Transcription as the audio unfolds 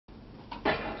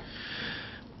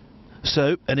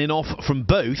So, an in-off from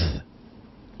both.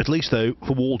 At least, though,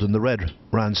 for Walden, the red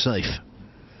ran safe.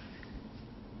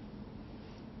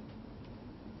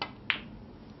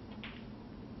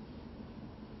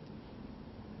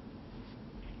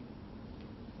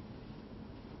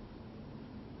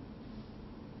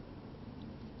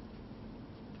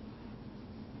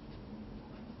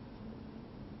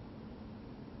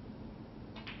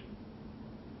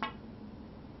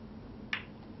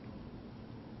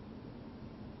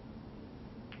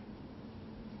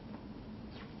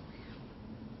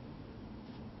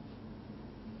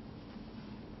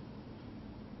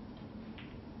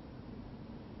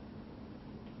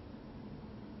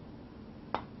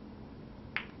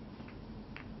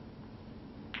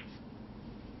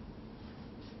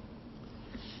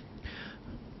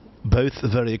 Both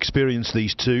very experienced,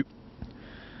 these two.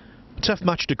 Tough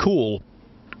match to call.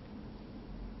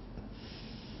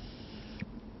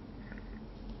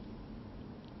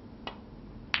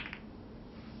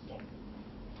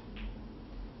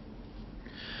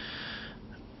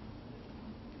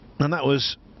 And that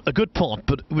was a good pot,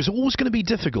 but it was always going to be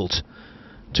difficult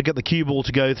to get the cue ball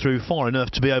to go through far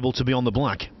enough to be able to be on the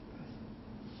black.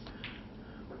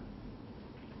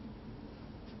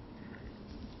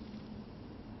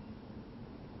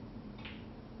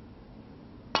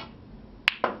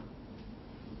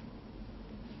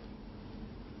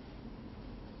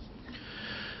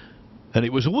 And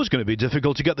it was always going to be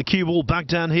difficult to get the cue ball back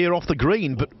down here off the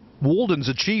green, but Walden's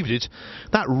achieved it.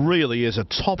 That really is a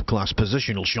top-class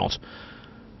positional shot.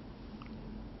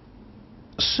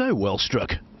 So well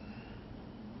struck.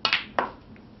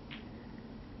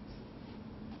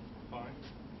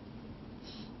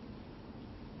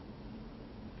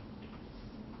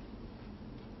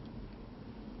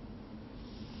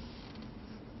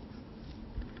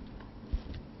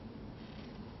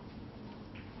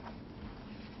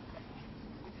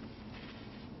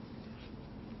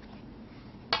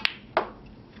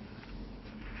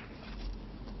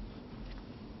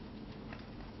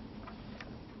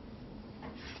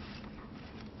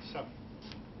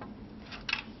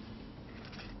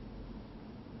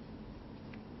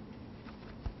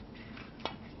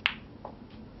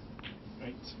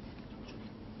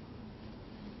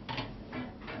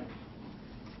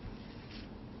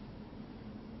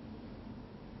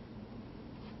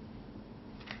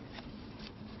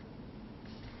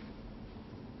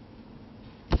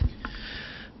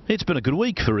 It's been a good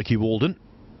week for Ricky Walden.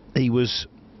 He was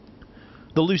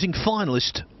the losing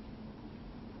finalist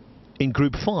in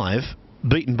Group 5,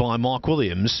 beaten by Mark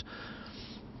Williams.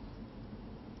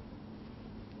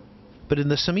 But in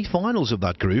the semi-finals of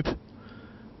that group,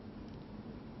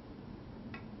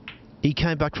 he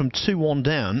came back from 2-1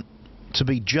 down to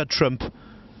beat Judd Trump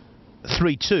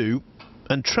 3-2,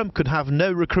 and Trump could have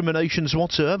no recriminations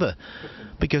whatsoever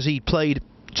because he played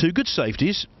two good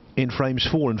safeties in frames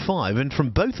 4 and 5, and from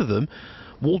both of them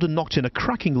Walden knocked in a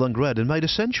cracking lung red and made a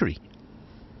century.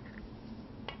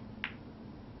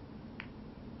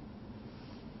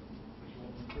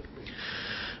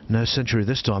 No century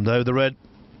this time though. The red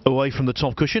away from the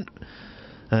top cushion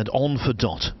and on for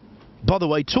Dott. By the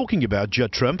way, talking about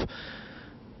Judd Trump,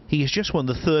 he has just won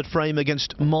the third frame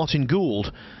against Martin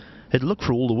Gould. It looked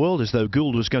for all the world as though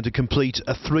Gould was going to complete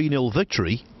a 3-0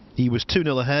 victory. He was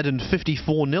 2-0 ahead and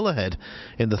 54-0 ahead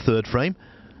in the third frame.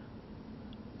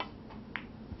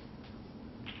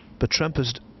 But Trump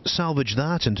has salvaged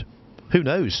that, and who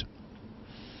knows?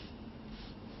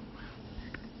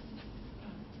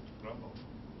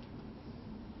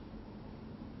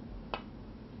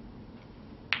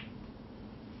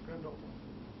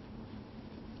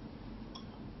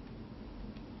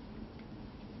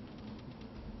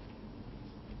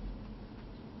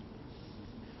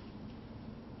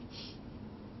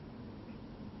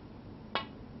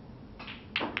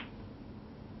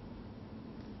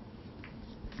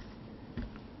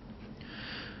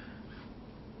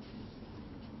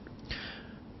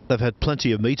 They've had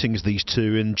plenty of meetings, these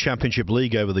two, in Championship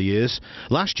League over the years.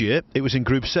 Last year, it was in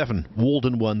Group 7.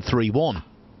 Walden won 3-1.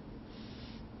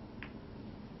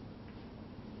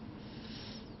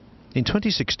 In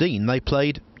 2016, they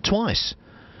played twice.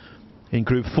 In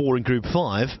Group 4 and Group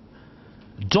 5,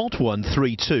 Dott won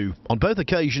 3-2, on both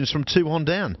occasions from 2-1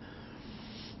 down.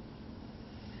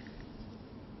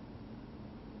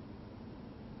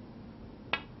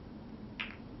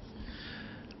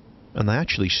 And they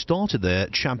actually started their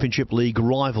Championship League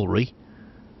rivalry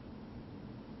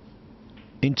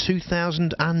in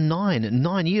 2009,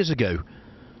 9 years ago.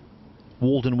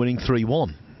 Walden winning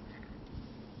 3-1.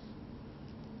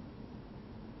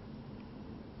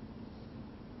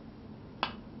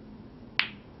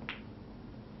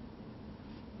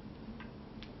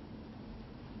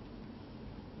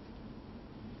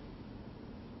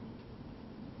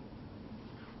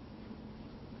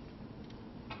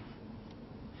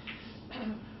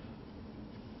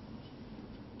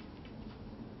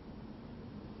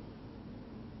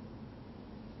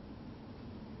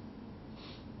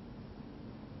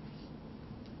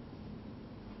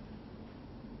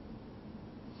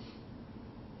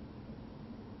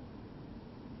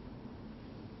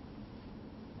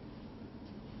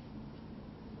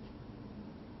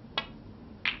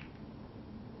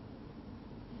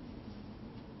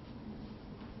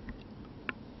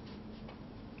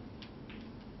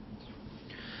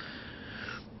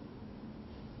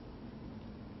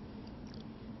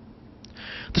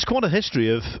 There's quite a history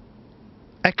of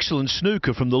excellent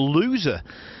snooker from the loser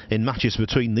in matches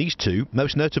between these two,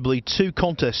 most notably 2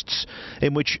 contests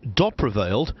in which Dott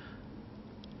prevailed,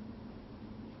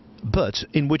 but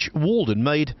in which Walden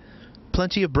made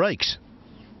plenty of breaks.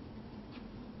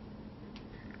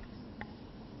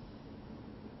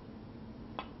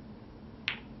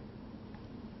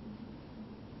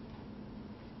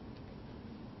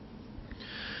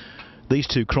 These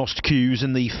two crossed cues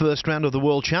in the first round of the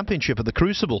World Championship at the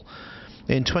Crucible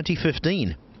in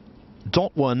 2015.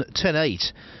 Dott won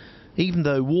 10-8, even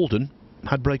though Walden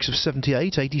had breaks of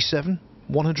 78, 87,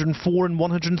 104 and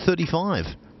 135.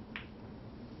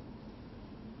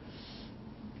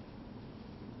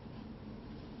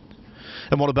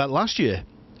 And what about last year?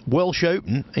 Welsh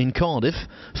Open in Cardiff,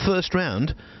 first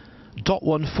round, Dott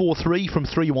won 4-3 from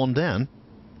 3-1 down.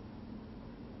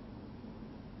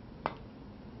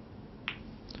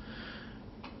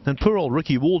 And poor old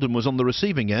Ricky Walden was on the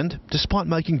receiving end, despite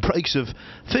making breaks of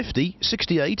 50,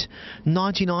 68,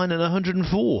 99 and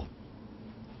 104.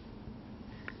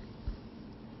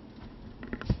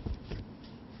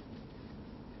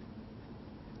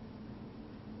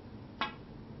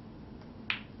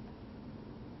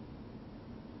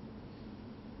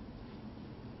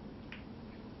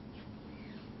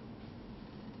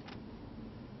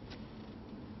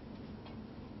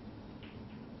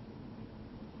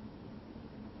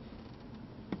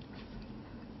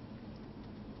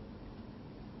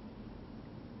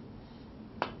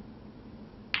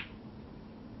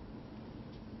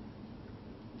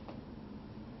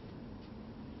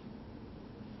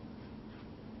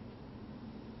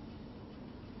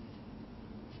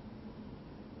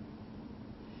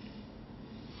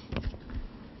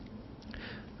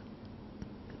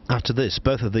 After this,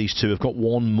 both of these two have got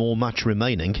one more match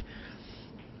remaining.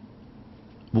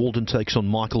 Walden takes on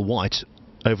Michael White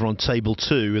over on table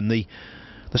 2 in the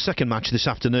second match this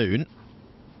afternoon.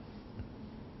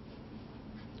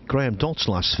 Graeme Dott's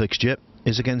last fixture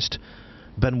is against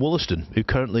Ben Wollaston, who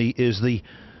currently is the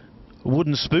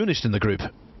wooden spoonist in the group.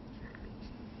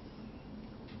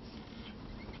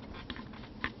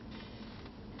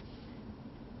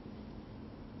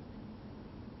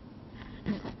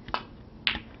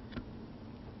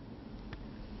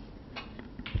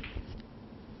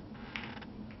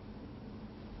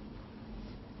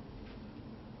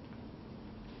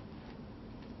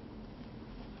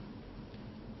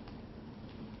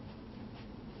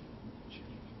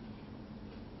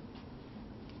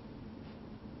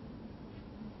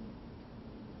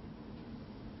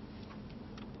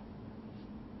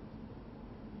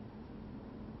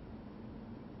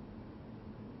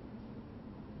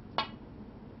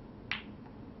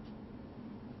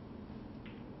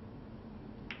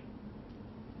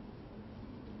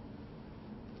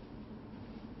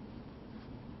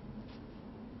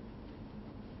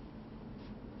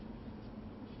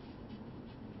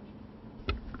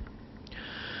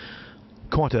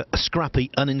 Quite a scrappy,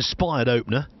 uninspired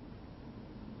opener.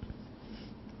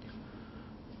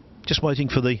 Just waiting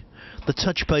for the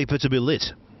touch paper to be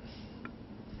lit.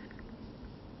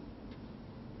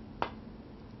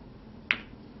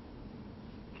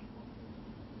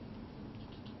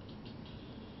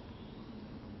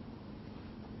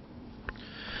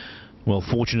 Well,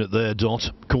 fortunate there,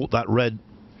 Dott. Caught that red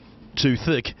too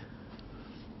thick.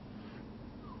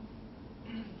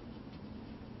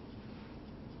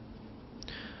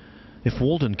 If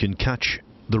Walden can catch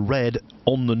the red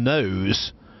on the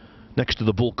nose next to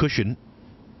the ball cushion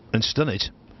and stun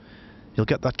it, he'll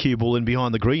get that cue ball in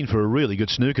behind the green for a really good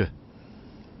snooker.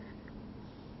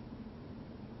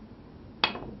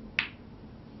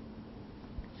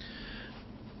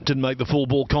 Didn't make the full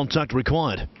ball contact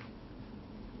required.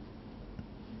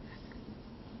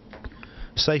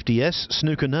 Safety yes,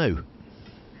 snooker no.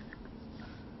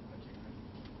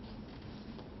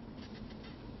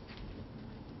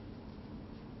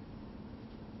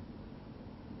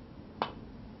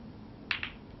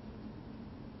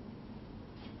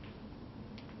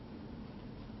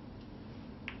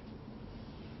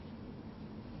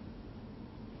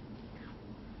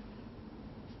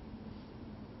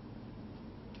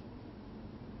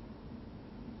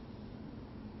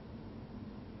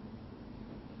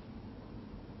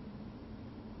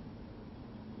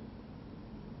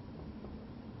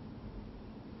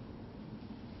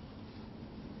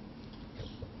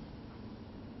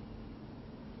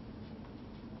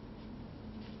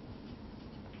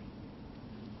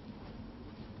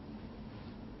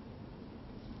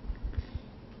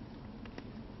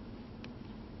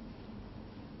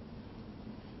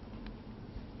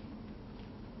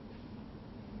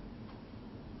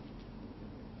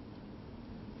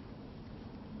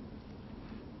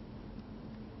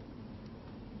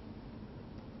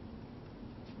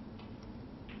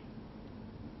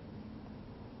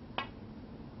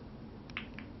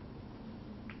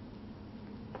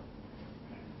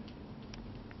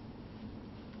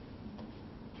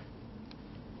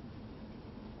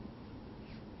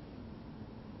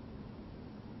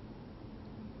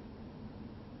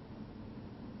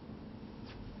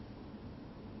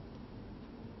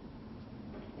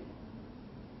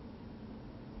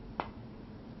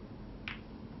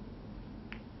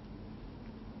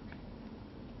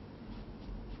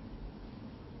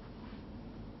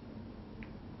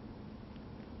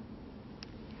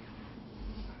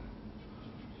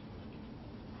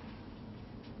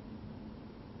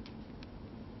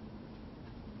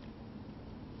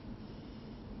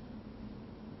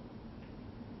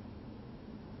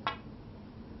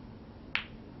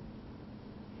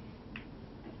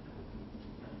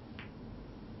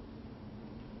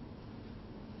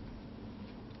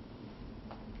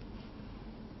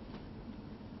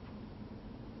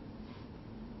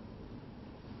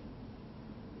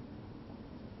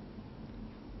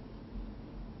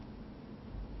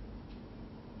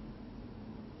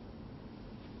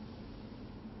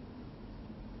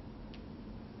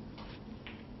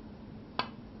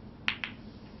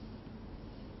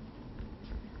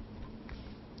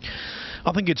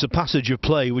 I think it's a passage of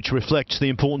play which reflects the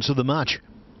importance of the match.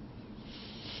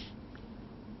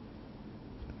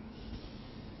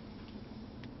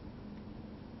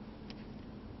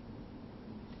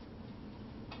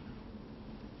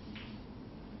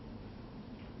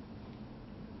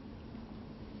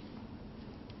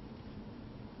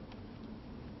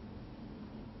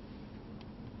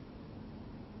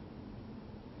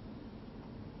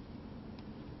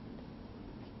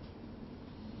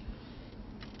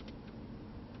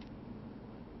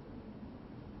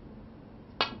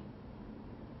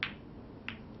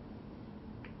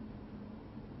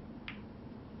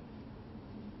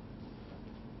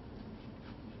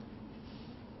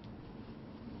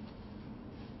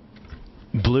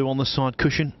 Blue on the side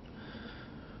cushion.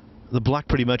 The black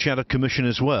pretty much out of commission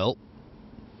as well.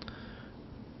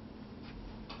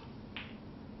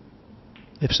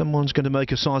 If someone's going to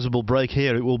make a sizable break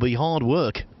here, it will be hard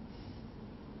work.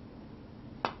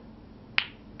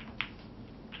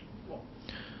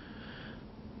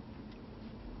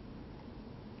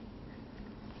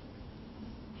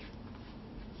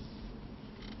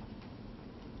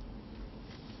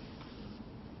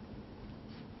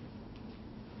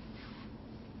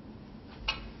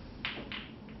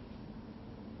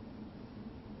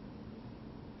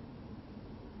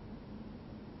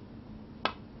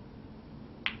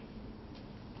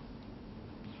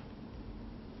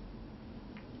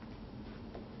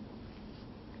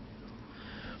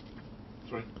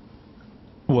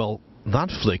 Well,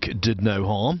 that flick did no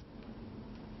harm.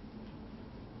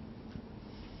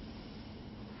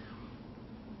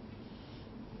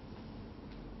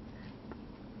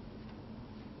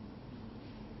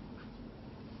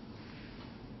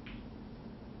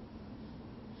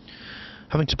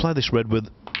 Having to play this red with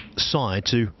side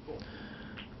to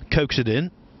coax it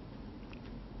in.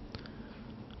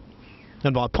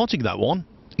 And by potting that one,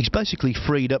 he's basically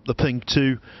freed up the pink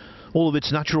to all of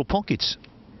its natural pockets.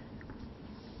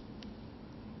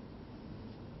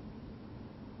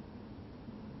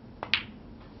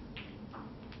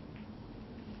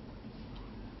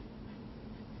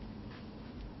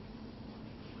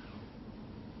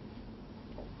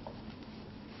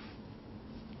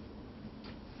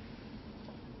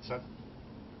 Set.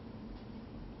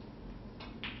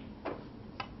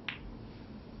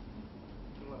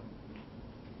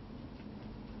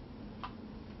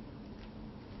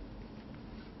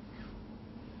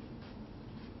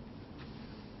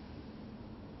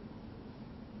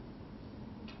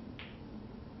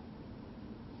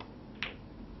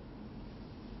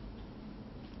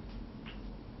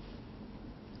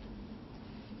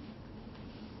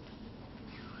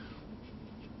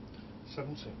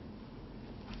 Seventeen.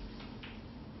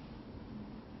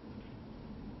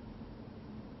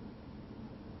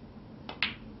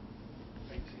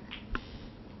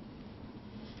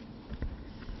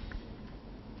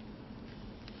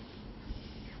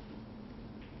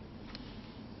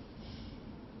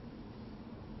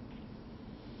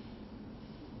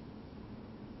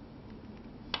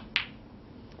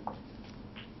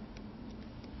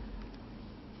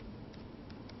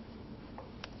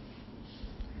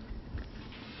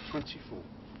 $24.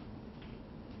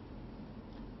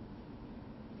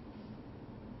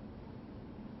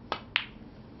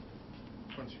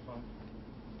 $25.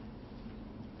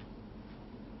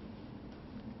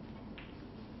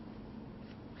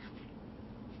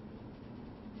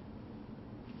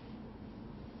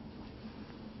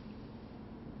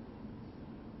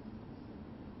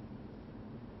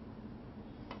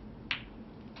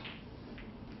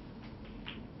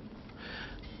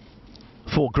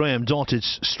 For Graeme Dott,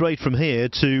 it's straight from here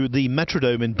to the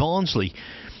Metrodome in Barnsley.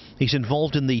 He's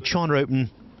involved in the China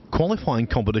Open qualifying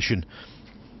competition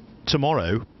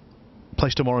tomorrow,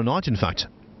 plays tomorrow night in fact.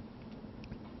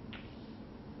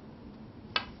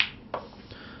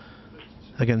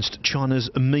 Against China's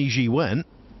Mi Jiwen.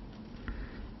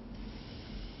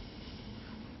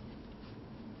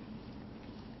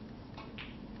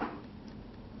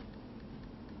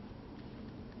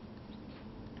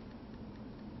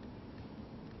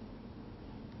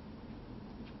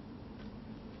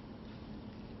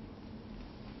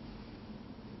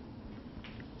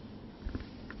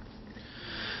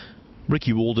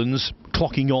 Ricky Walden's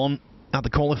clocking on at the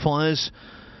qualifiers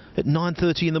at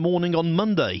 9:30 in the morning on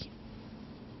Monday,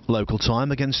 local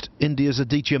time, against India's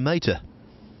Aditya Mehta.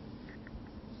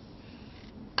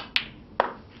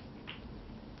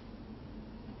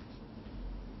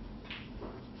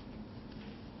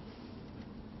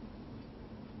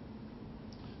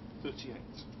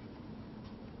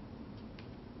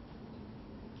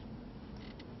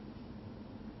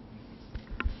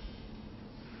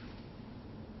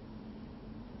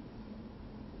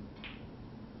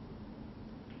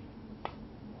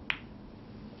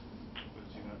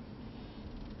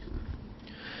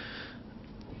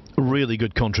 really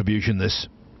good contribution, this,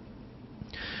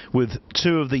 with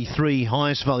 2 of the 3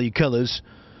 highest value colours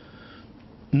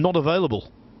not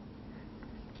available.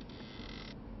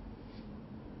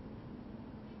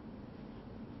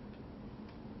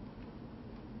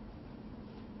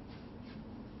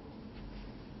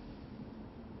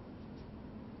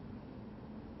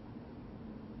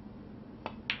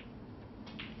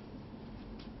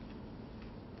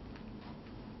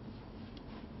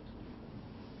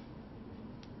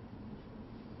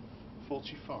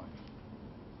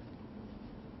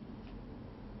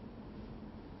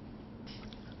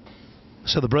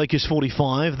 So the break is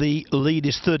 45, the lead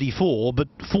is 34, but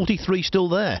 43 still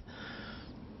there.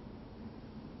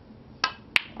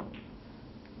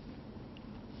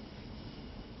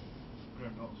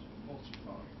 Graeme Dott,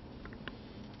 45.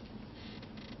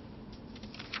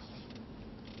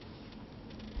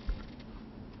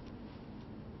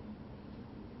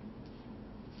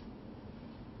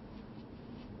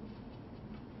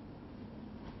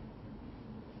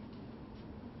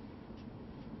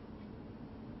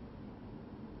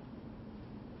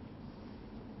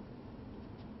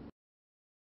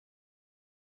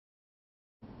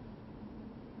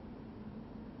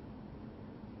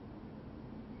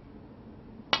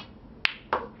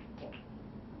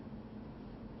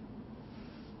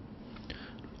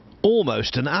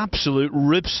 Almost an absolute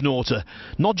rib snorter.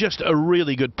 Not just a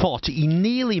really good pot, he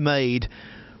nearly made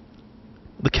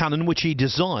the cannon which he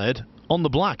desired on the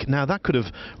black. Now that could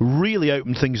have really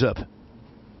opened things up.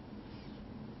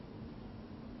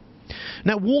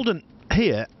 Now Walden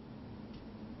here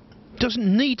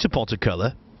doesn't need to pot a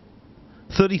colour.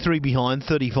 33 behind,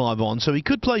 35 on, so he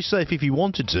could play safe if he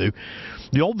wanted to.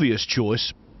 The obvious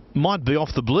choice might be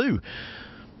off the blue.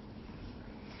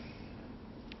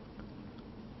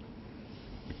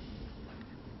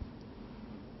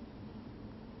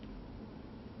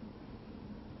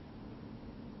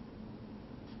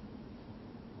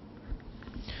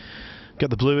 Get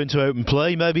the blue into open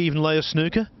play, maybe even lay a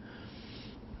snooker.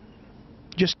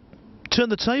 Just turn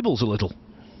the tables a little.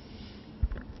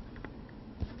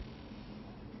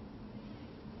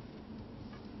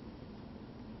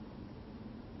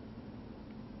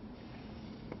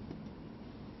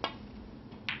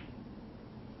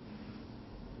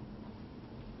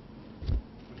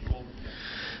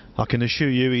 I can assure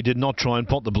you he did not try and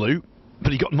pot the blue,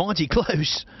 but he got mighty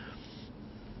close.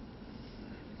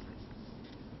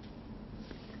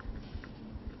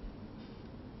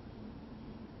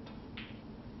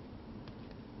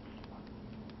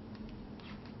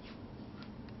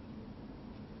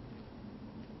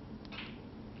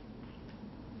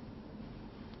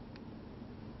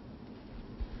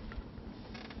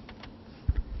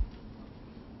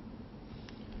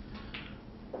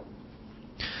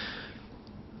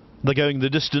 They're going the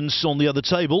distance on the other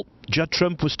table. Judd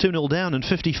Trump was 2-0 down and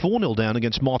 54-0 down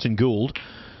against Martin Gould.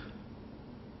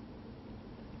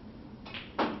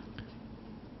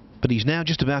 But he's now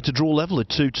just about to draw level at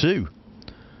 2-2.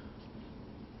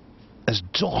 As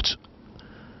Dott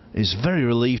is very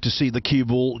relieved to see the cue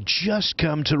ball just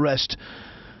come to rest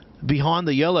behind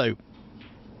the yellow.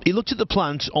 He looked at the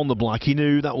plant on the black. He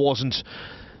knew that wasn't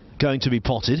going to be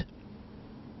potted.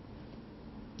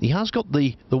 He has got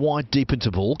the white deep into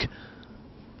bulk,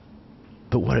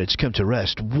 but where it's come to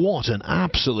rest, what an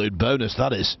absolute bonus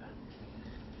that is.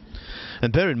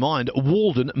 And bear in mind,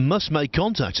 Walden must make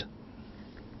contact.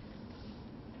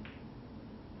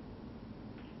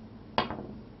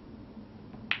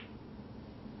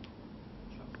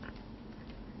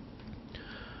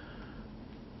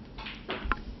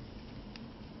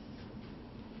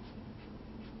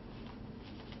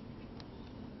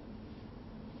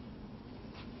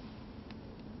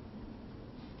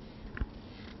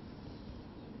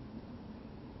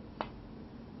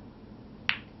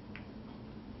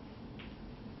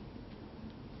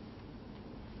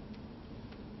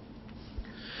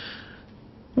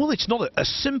 Well, it's not a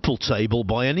simple table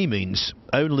by any means.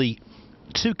 Only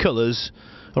 2 colours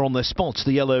are on their spots,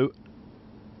 the yellow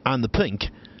and the pink.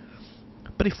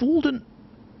 But if Walden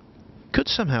could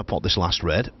somehow pot this last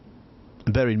red,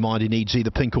 and bear in mind he needs either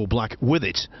pink or black with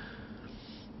it,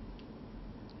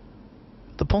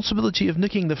 the possibility of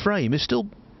nicking the frame is still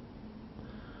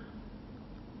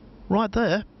right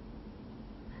there.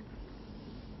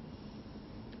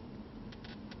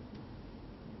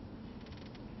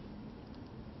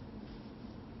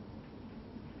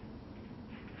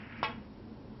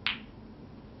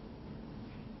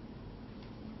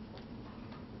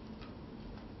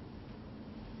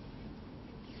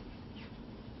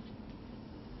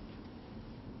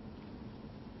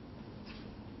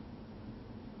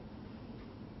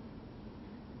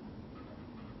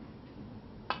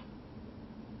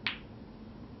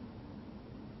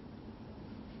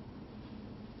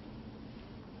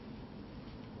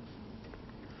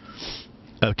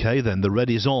 Okay, then the red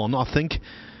is on. I think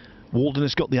Walden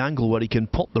has got the angle where he can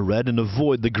pot the red and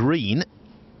avoid the green.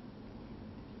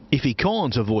 If he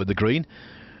can't avoid the green,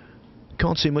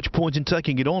 can't see much point in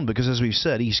taking it on, because as we've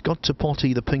said, he's got to pot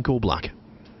either pink or black.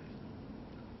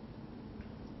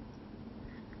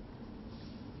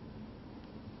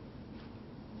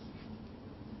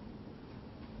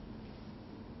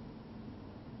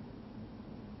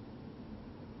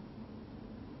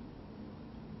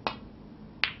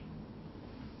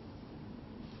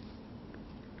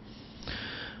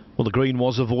 Well, the green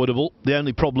was avoidable. The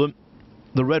only problem,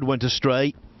 the red went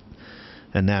astray,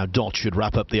 and now Dott should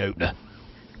wrap up the opener.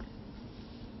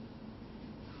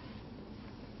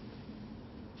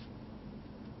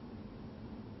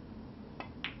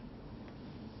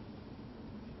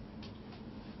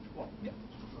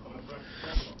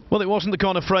 Well, it wasn't the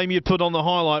kind of frame you'd put on the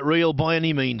highlight reel by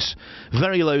any means.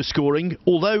 Very low scoring,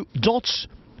 although Dott's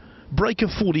break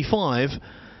of 45,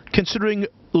 considering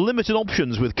limited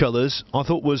options with colours, I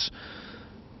thought was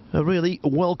a really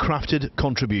well-crafted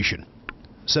contribution.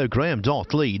 So Graeme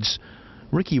Dott leads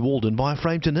Ricky Walden by a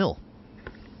frame to nil.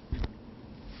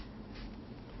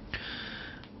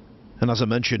 And as I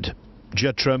mentioned,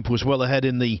 Judd Trump was well ahead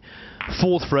in the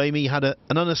fourth frame. He had an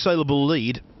unassailable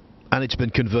lead, and it's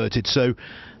been converted. So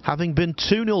having been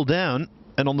 2-0 down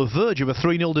and on the verge of a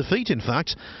 3-0 defeat, in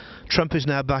fact, Trump is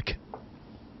now back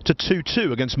to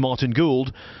 2-2 against Martin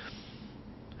Gould.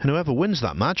 And whoever wins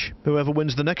that match, whoever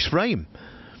wins the next frame,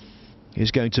 is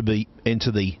going to be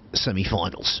into the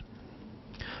semi-finals.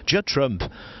 Judd Trump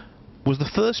was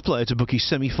the first player to book his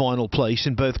semi-final place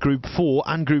in both Group 4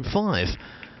 and Group 5.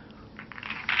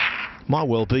 Might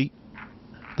well be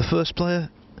the first player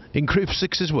in Group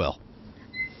 6 as well.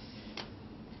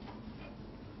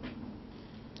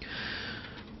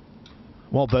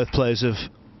 While both players have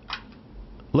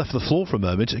left the floor for a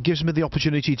moment, it gives me the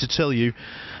opportunity to tell you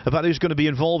about who's going to be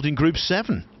involved in Group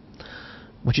 7,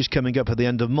 which is coming up at the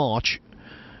end of March.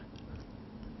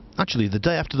 Actually, the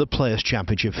day after the Players'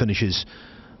 Championship finishes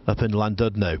up in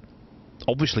Llandudno.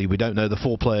 Obviously, we don't know the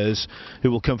 4 players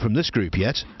who will come from this group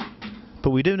yet,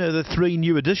 but we do know the 3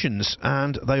 new additions,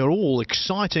 and they are all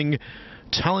exciting,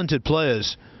 talented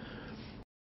players.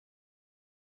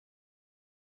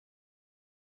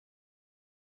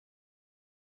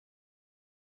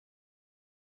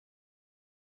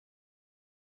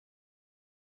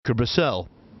 Brussels.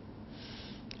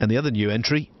 And the other new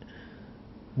entry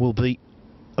will be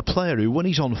a player who, when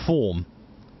he's on form,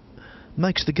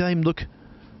 makes the game look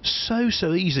so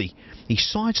easy. He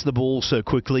sights the ball so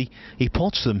quickly, he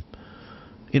pots them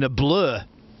in a blur.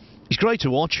 He's great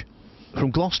to watch.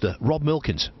 From Gloucester, Rob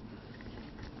Milkins.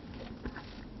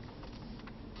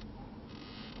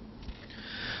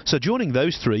 So joining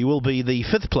those 3 will be the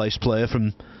 5th place player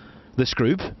from this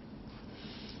group,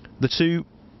 the 2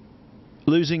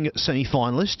 losing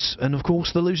semi-finalists, and of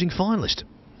course the losing finalist.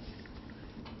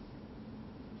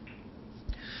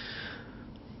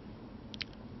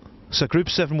 So Group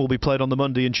 7 will be played on the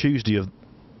Monday and Tuesday of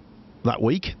that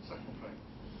week,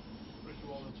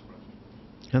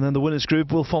 and then the winners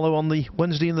group will follow on the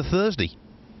Wednesday and the Thursday.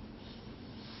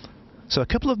 So a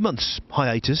couple of months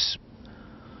hiatus,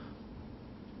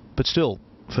 but still,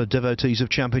 for devotees of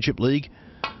Championship League,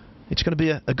 it's going to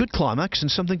be a good climax and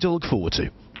something to look forward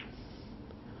to.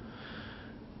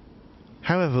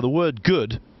 However, the word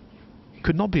good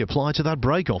could not be applied to that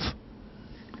break-off.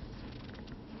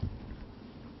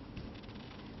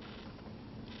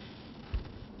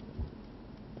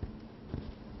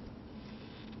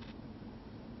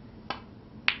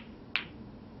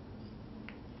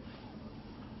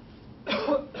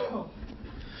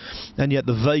 And yet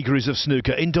the vagaries of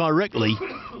snooker, indirectly,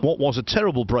 what was a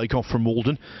terrible break-off from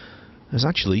Walden, has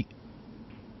actually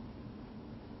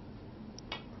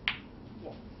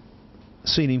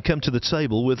seen him come to the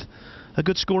table with a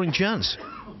good scoring chance.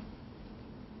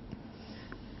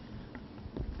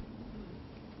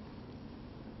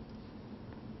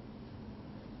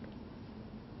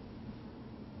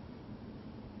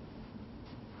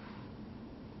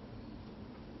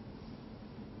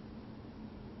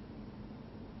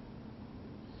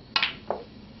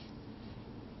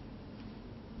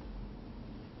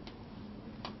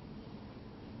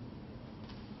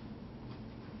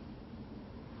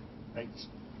 Eight.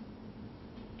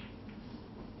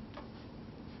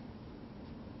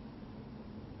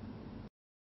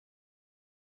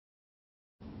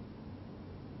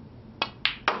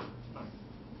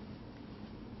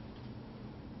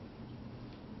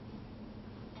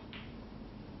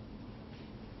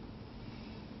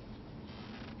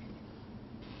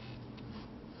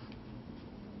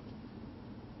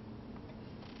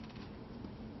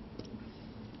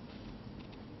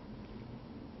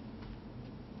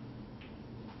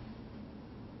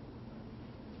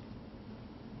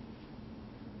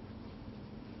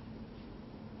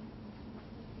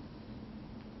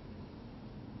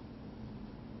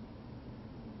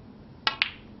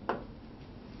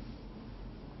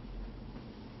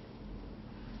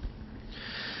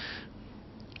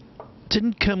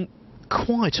 Didn't come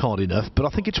quite hard enough, but I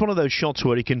think it's one of those shots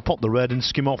where he can pop the red and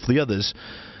skim off the others.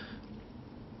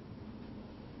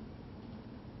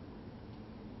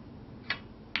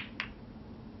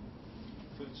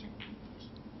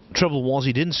 Trouble was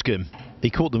he didn't skim.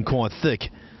 He caught them quite thick.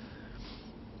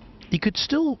 He could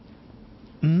still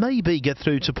maybe get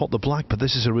through to pot the black, but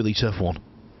this is a really tough one.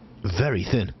 Very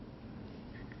thin.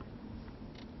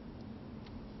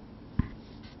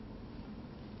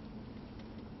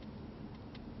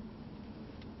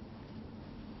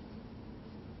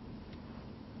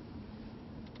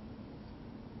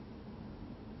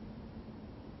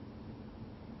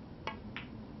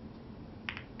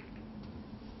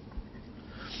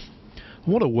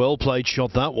 What a well-played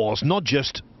shot that was. Not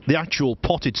just the actual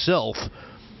pot itself,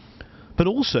 but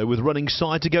also with running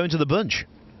side to go into the bunch.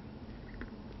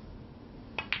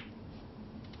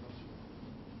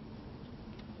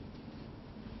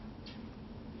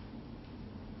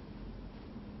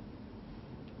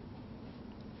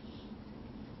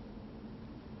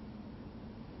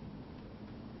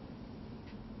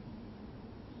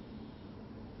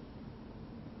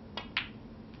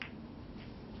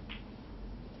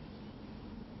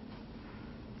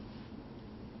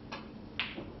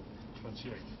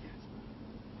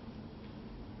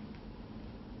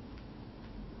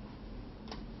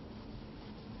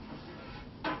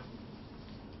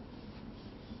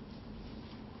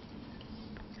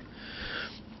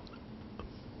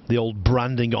 The old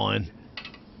branding iron.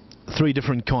 3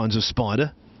 different kinds of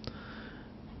spider.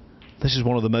 This is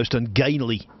one of the most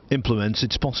ungainly implements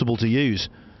it's possible to use,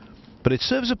 but it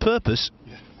serves a purpose,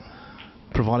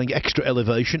 providing extra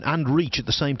elevation and reach at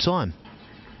the same time.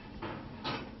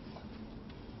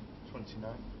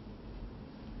 29.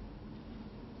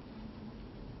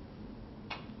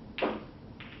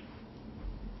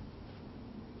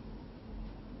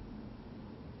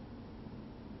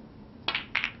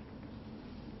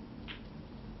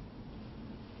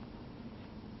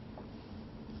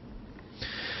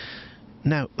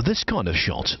 Now, this kind of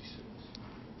shot,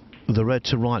 the red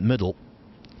to right middle,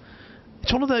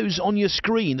 it's one of those on your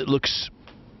screen that looks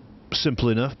simple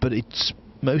enough, but it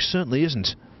most certainly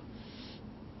isn't.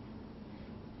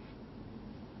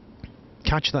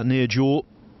 Catch that near jaw,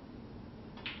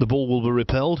 the ball will be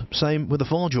repelled. Same with the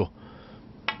far jaw.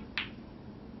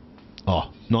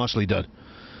 Oh, nicely done.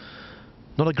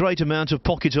 Not a great amount of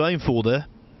pocket to aim for there.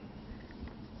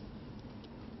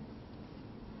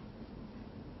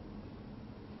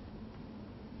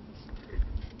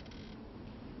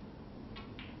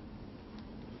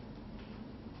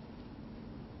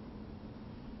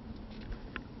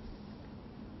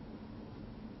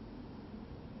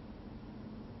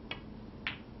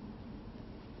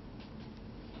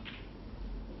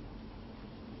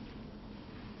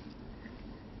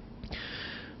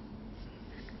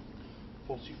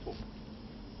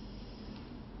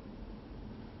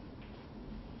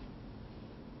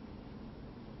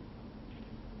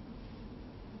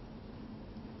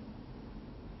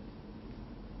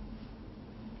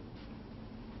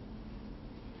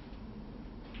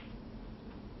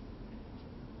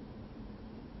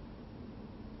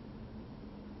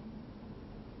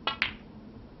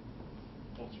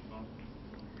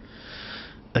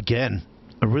 Again,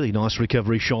 a really nice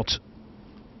recovery shot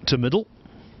to middle.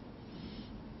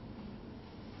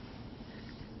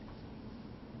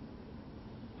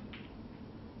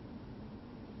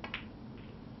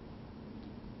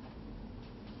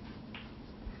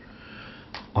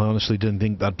 I honestly didn't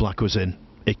think that black was in.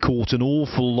 It caught an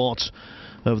awful lot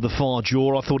of the far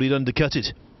jaw. I thought he'd undercut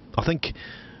it. I think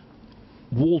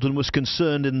Walden was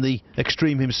concerned in the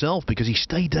extreme himself because he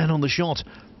stayed down on the shot.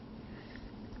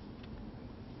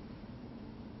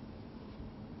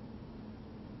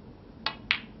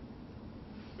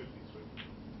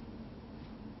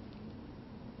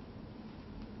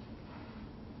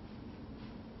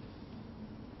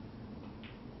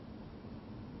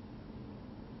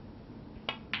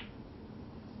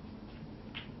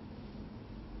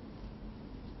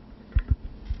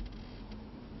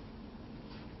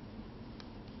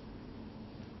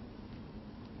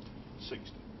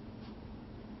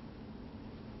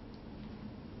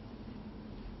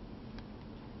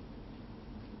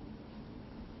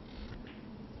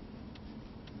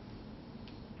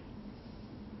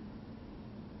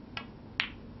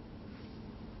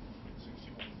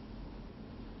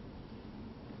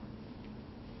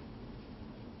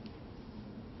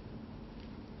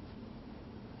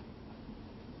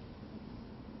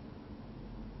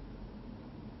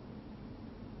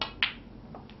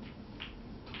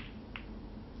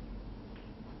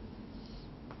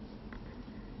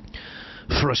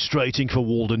 Frustrating for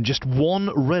Walden, just one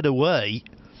red away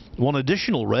one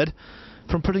additional red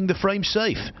from putting the frame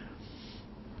safe.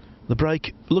 The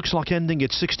break looks like ending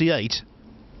at 68.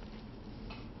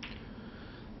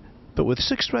 But with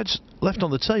 6 reds left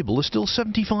on the table, there's still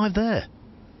 75 there.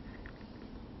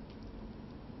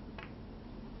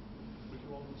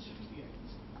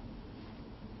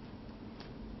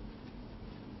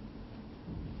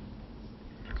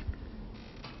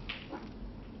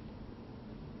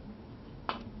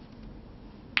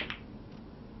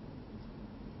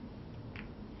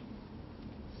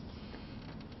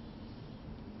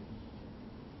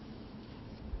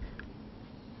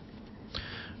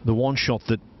 The one shot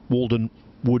that Walden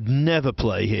would never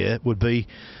play here would be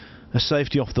a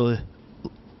safety off the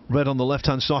red on the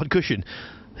left-hand side cushion.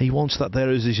 He wants that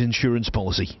there as his insurance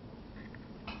policy.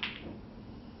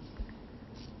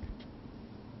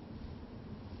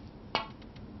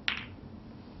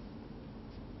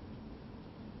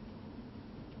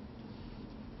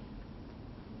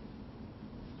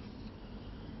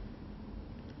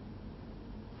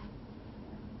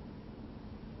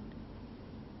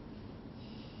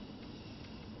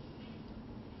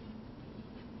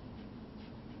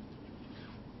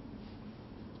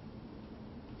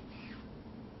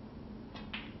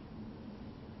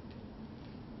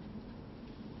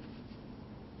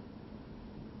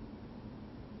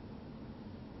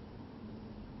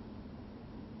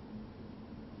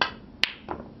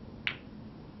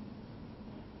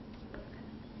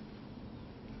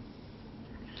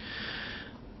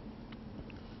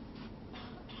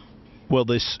 Well,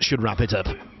 this should wrap it up.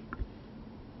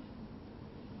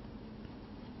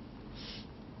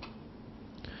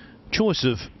 Choice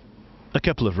of a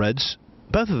couple of reds,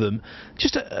 both of them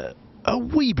just a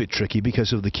wee bit tricky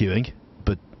because of the queuing,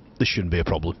 but this shouldn't be a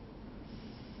problem.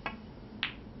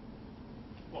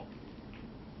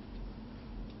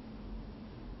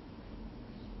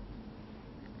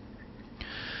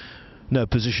 No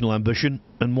positional ambition,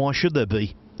 and why should there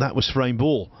be? That was frame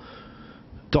ball.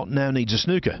 Dott now needs a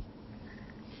snooker.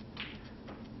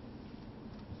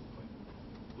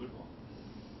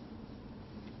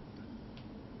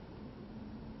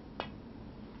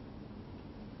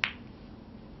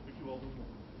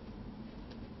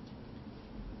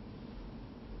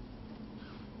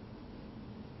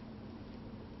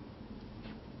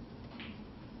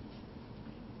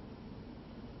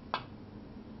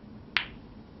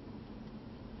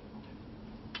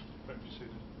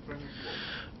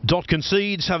 Dott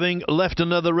concedes, having left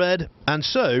another red, and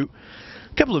so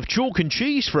a couple of chalk and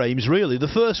cheese frames really. The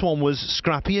first one was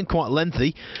scrappy and quite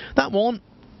lengthy. That one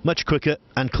much quicker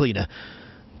and cleaner.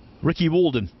 Ricky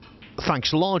Walden,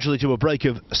 thanks largely to a break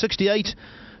of 68,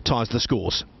 ties the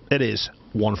scores. It is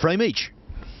one frame each.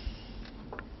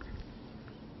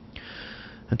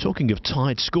 And talking of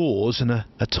tied scores and a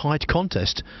tight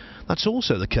contest, that's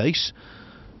also the case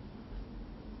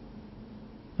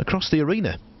across the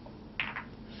arena.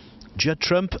 Judd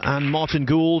Trump and Martin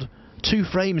Gould, 2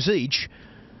 frames each,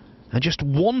 and just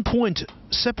 1 point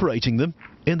separating them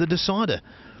in the decider.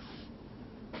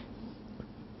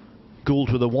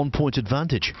 Gould with a 1-point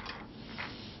advantage.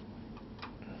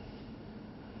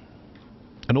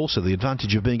 And also the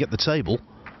advantage of being at the table,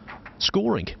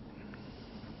 scoring.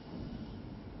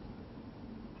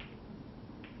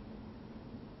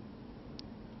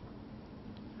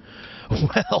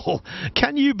 Well,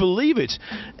 can you believe it?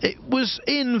 It was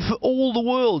in for all the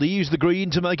world. He used the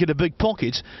green to make it a big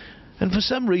pocket, and for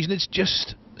some reason it's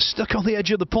just stuck on the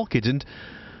edge of the pocket and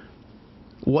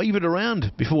wave it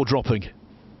around before dropping.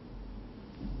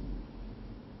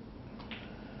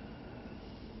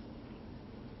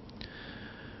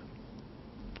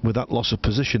 With that loss of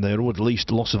position there, or at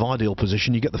least loss of ideal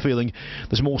position, you get the feeling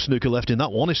there's more snooker left in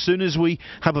that one. As soon as we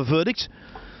have a verdict,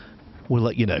 we'll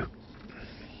let you know.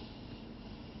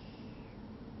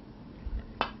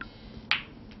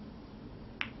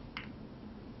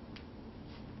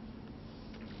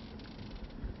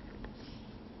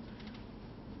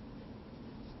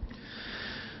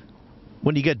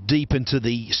 When you get deep into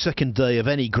the second day of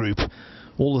any group,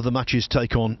 all of the matches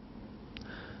take on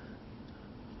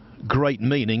great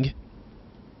meaning.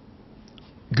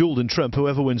 Gould and Trump,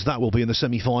 whoever wins that will be in the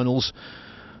semi-finals,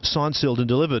 signed, sealed and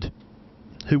delivered.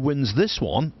 Who wins this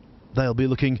one, they'll be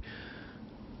looking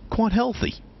quite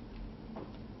healthy.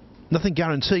 Nothing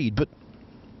guaranteed, but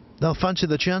they'll fancy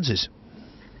their chances.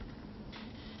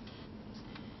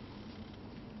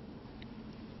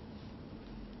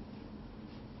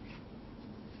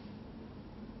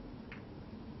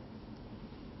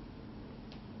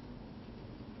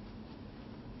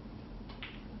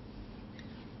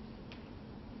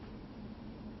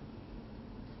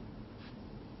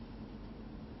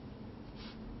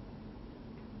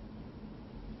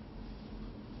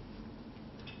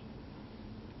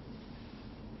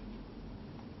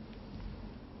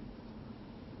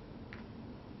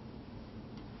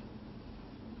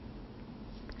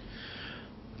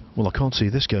 Well, I can't see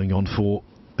this going on for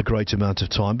a great amount of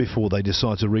time before they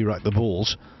decide to re-rack the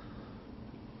balls.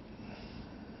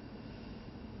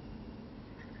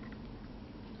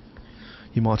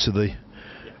 You might see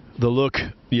the look.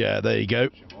 Yeah, there you go.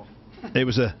 It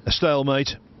was a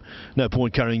stalemate. No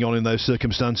point carrying on in those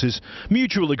circumstances.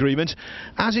 Mutual agreement,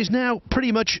 as is now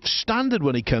pretty much standard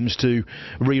when it comes to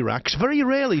re-racks. Very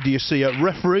rarely do you see a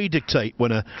referee dictate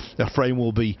when a frame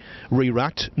will be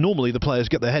re-racked. Normally the players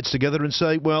get their heads together and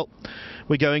say, well,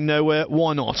 we're going nowhere,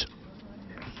 why not?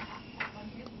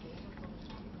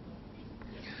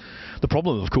 The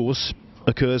problem, of course,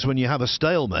 occurs when you have a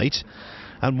stalemate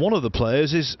and one of the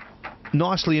players is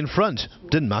nicely in front.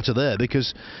 Didn't matter there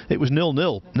because it was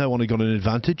 0-0. No one had got an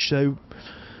advantage, so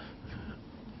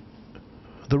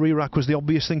the re-rack was the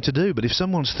obvious thing to do. But if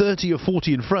someone's 30 or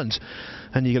 40 in front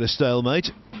and you get a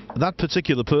stalemate, that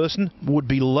particular person would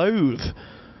be loath,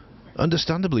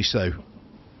 understandably so,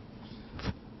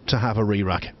 to have a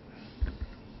re-rack.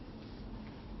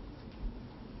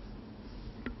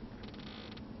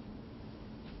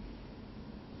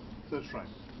 Third frame,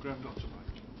 Graeme Dott to back.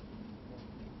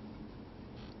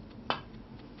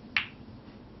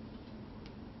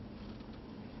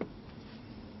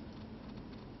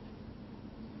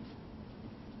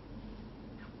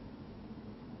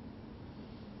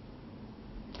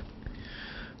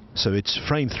 So it's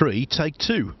frame 3, take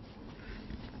 2.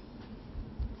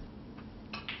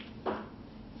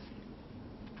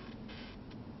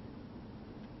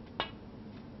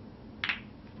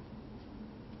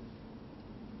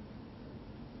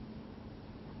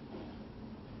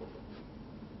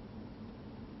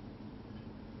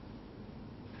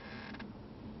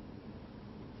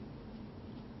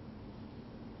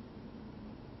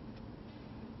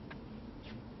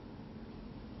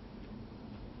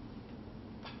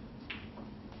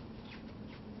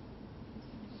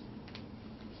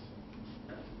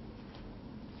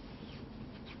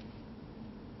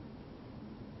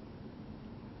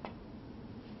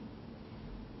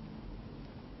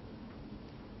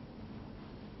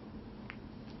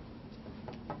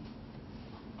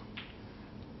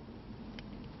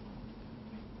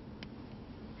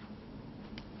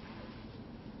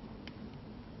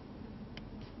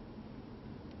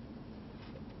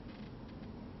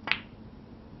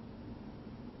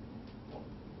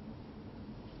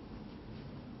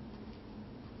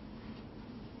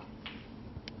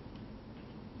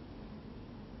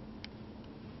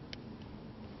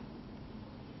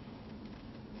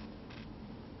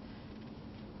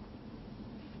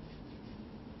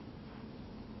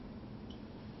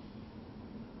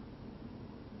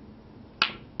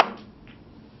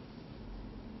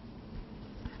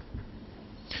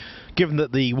 Given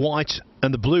that the white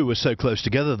and the blue were so close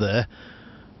together there,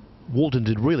 Walden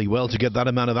did really well to get that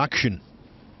amount of action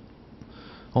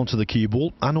onto the cue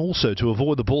ball and also to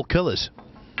avoid the ball colours.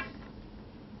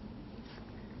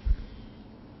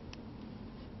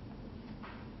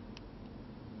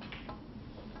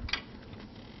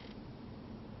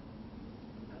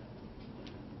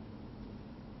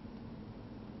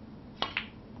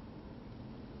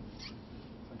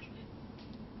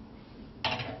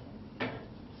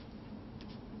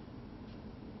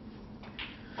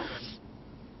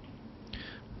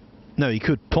 Now, he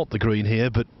could pot the green here,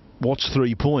 but what's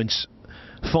 3 points?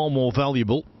 Far more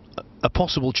valuable. A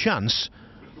possible chance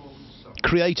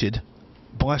created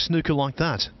by a snooker like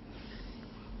that.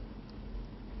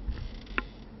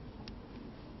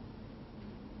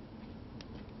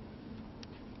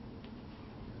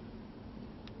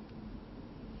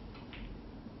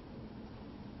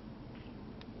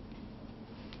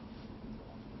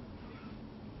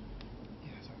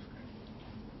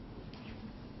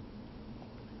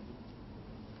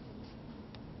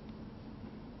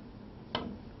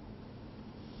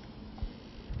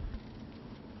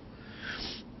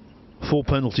 Four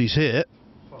penalties here.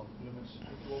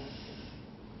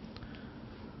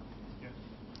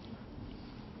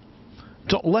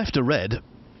 Dott left a red,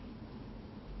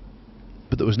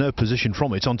 but there was no position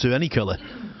from it onto any colour.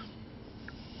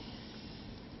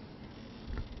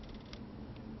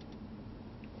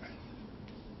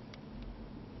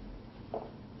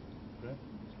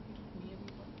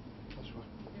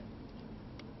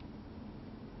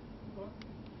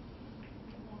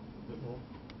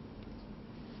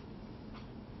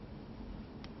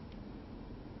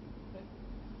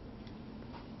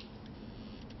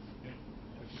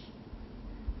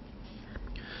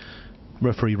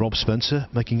 Referee Rob Spencer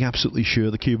making absolutely sure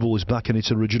the cue ball is back in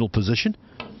its original position.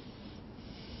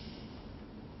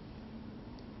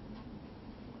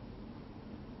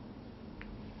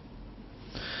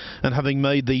 And having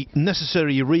made the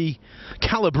necessary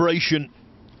recalibration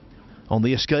on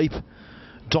the escape.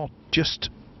 Dott just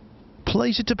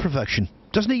plays it to perfection.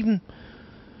 Doesn't even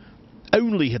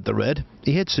only hit the red,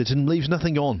 he hits it and leaves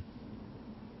nothing on.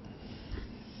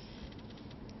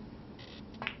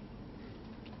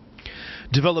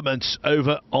 Developments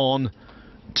over on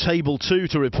table 2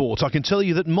 to report. I can tell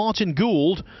you that Martin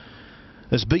Gould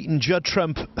has beaten Judd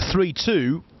Trump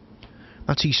 3-2.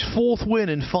 That's his 4th win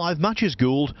in 5 matches,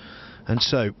 Gould, and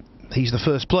so he's the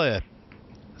first player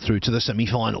through to the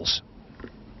semi-finals.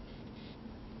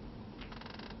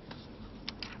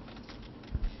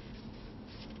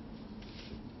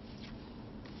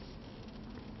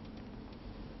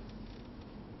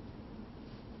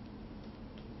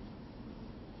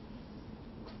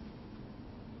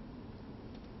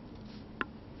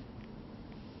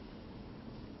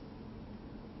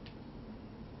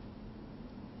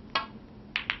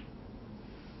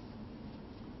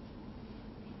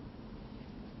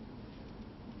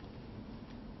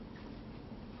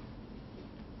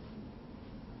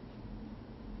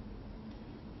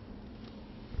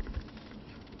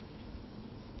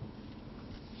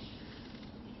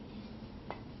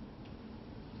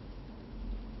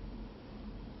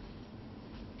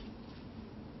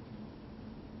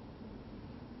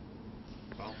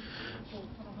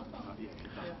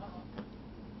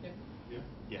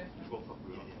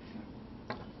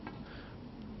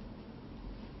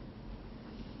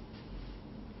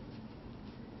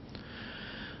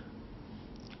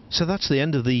 So that's the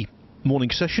end of the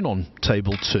morning session on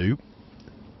table 2.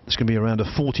 There's going to be around a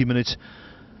 40-minute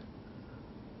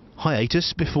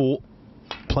hiatus before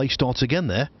play starts again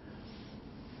there.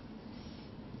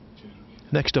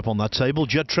 Next up on that table,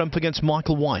 Judd Trump against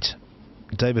Michael White.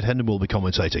 David Hendon will be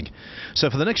commentating.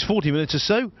 So for the next 40 minutes or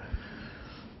so,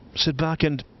 sit back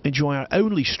and enjoy our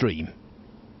only stream.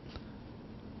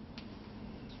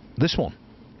 This one.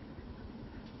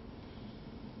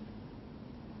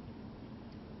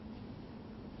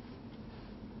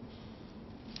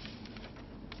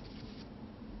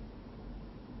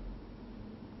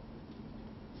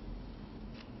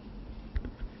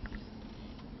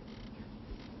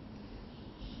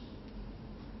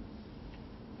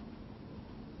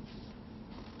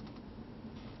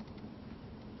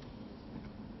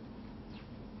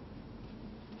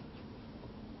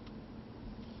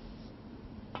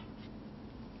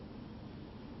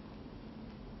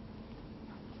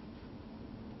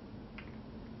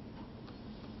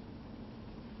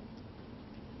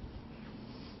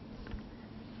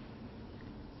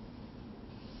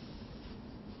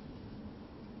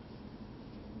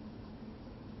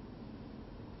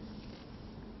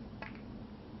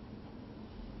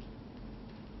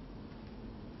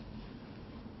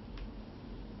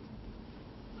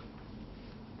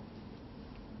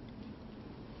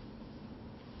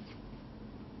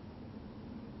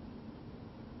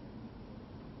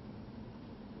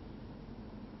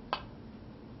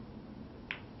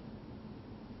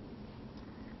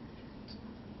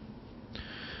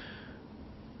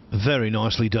 Very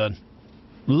nicely done.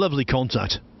 Lovely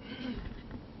contact.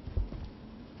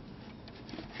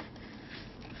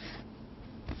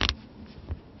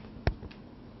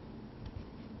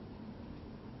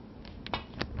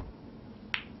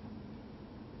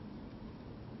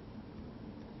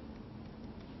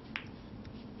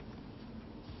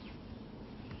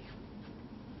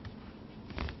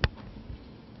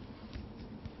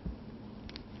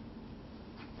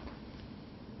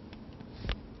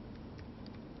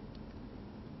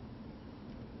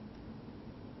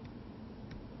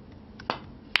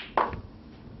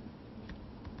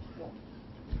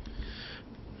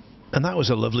 And that was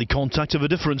a lovely contact of a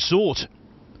different sort.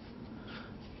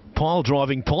 Pile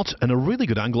driving pot and a really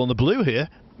good angle on the blue here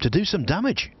to do some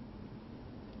damage.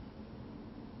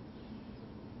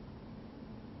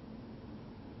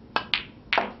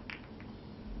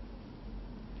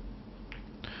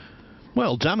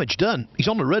 Well, damage done. He's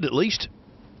on the red at least.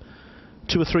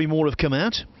 2 or 3 more have come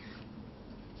out.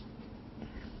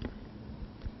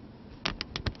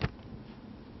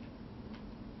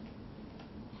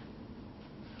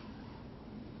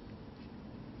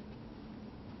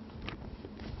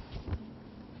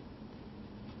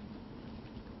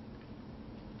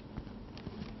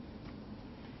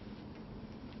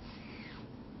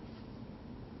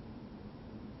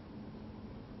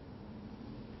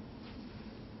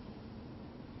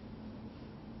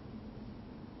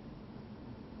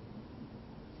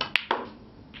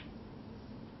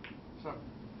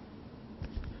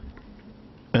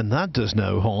 And that does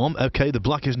no harm. Okay, the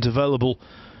black isn't available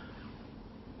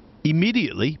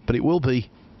immediately, but it will be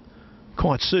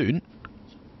quite soon.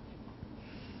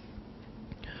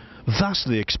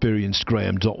 Vastly experienced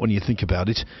Graeme Dott when you think about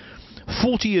it.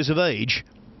 40 years of age,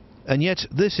 and yet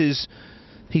this is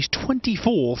his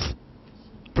 24th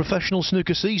professional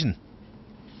snooker season.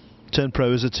 Turned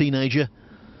pro as a teenager,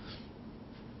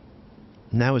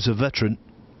 now as a veteran,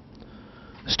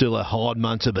 still a hard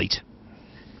man to beat.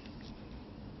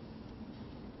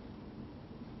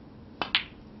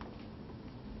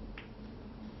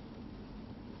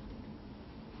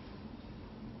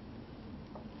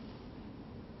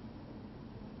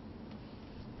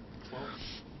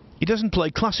 He doesn't play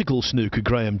classical snooker,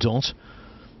 Graeme Dott,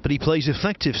 but he plays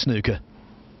effective snooker.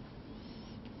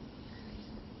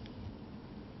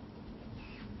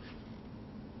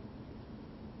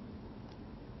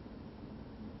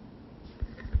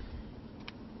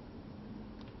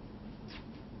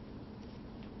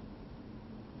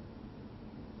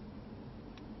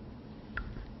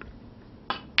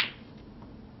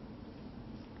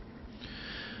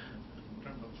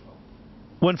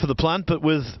 Went for the plant, but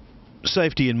with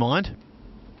safety in mind.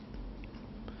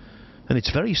 And it's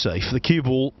very safe. The cue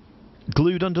ball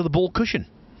glued under the ball cushion.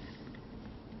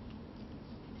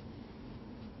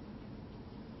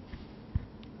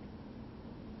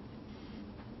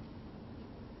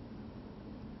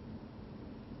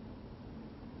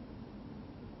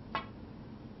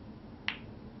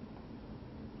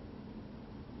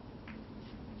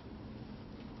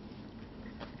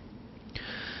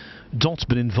 Dott's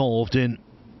been involved in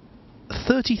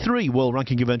 33 World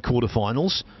Ranking Event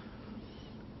quarterfinals,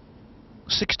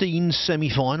 16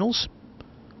 semi-finals,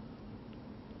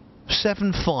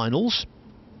 7 finals,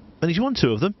 and he's won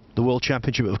 2 of them, the World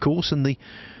Championship of course and the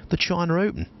China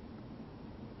Open.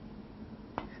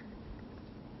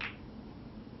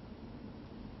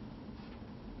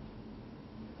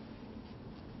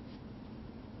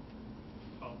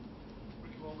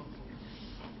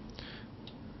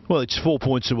 Well, it's 4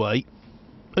 points away.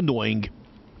 Annoying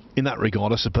in that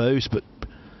regard, I suppose, but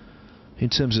in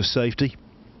terms of safety,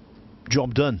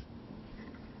 job done.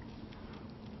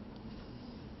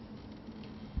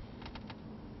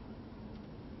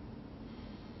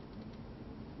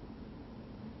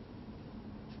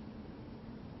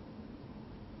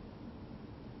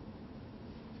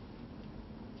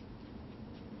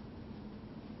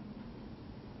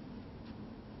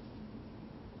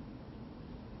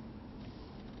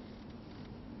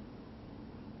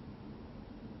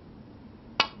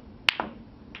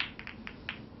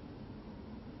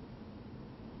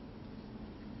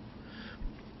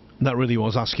 That really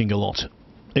was asking a lot.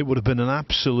 It would have been an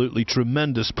absolutely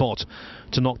tremendous pot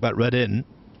to knock that red in.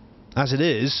 As it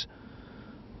is,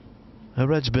 a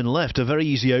red's been left, a very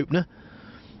easy opener.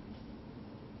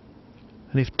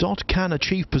 And if Dott can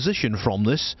achieve position from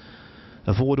this,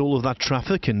 avoid all of that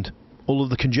traffic and all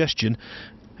of the congestion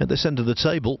at this end of the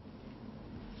table,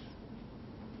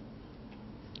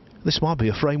 this might be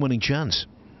a frame-winning chance.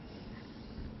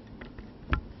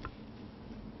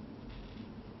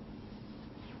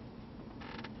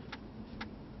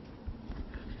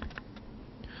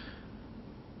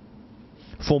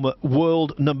 Former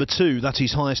world number 2, that's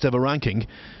his highest ever ranking,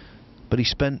 but he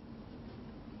spent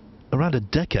around a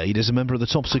decade as a member of the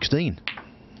top 16.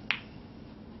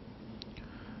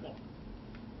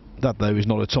 That, though, is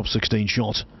not a top 16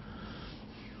 shot.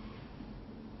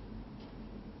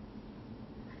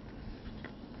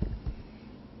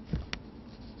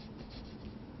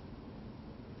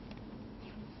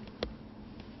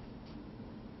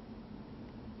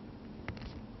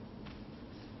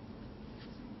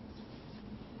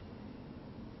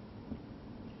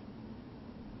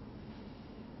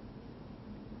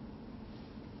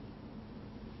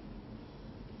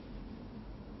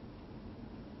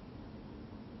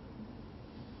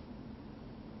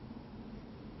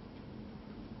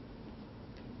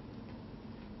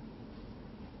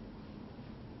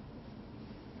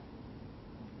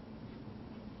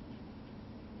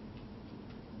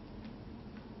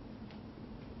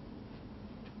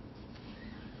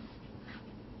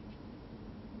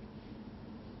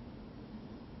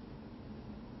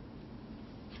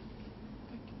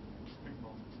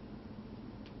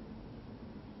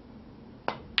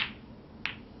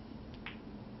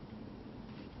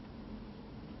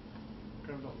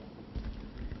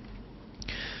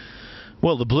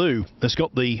 Well, the blue has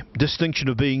got the distinction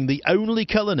of being the only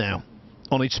colour now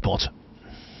on its spot.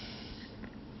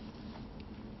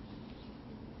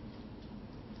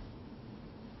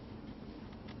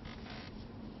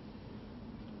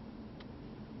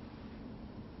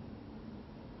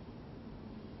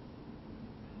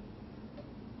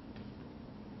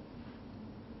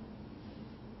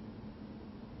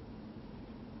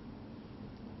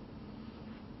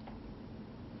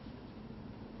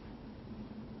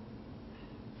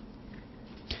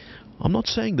 I'm not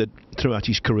saying that throughout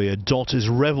his career, Dott has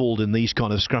revelled in these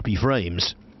kind of scrappy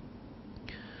frames.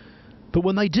 But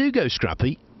when they do go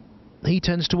scrappy, he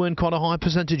tends to earn quite a high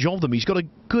percentage of them. He's got a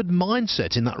good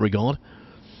mindset in that regard.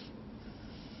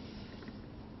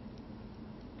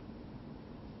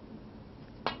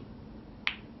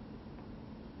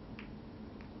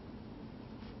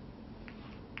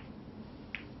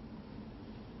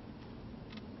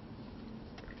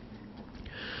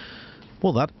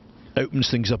 Well, that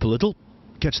opens things up a little,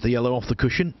 gets the yellow off the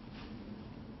cushion,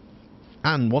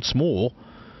 and what's more,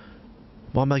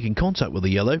 by making contact with the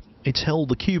yellow, it's held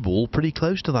the cue ball pretty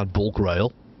close to that bulk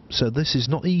rail, so this is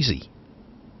not easy.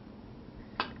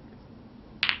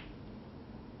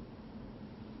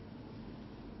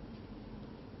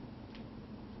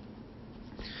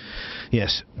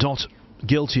 Yes, Dott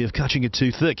guilty of catching it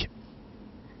too thick.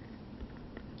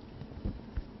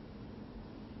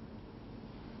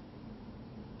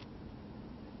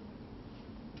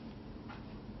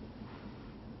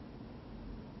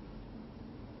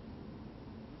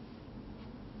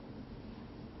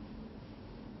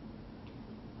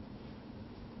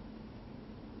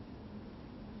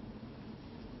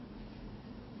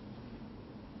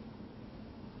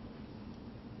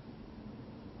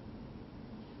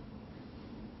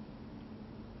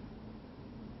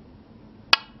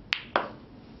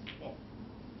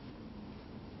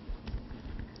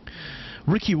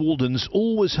 Ricky Walden's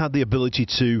always had the ability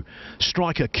to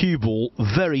strike a cue ball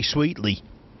very sweetly.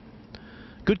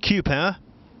 Good cue power,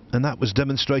 and that was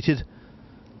demonstrated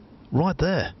right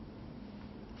there.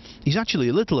 He's actually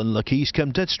a little unlucky. He's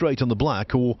come dead straight on the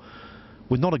black, or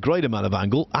with not a great amount of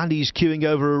angle, and he's cueing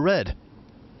over a red.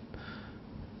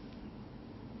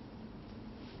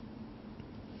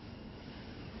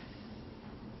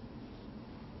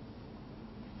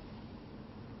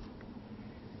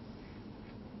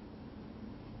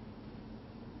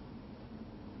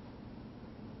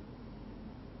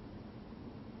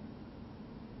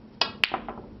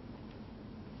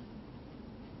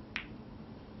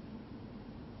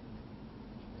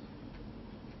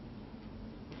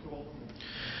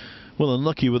 Well,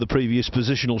 unlucky with the previous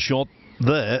positional shot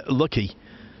there. Lucky.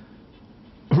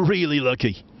 Really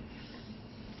lucky.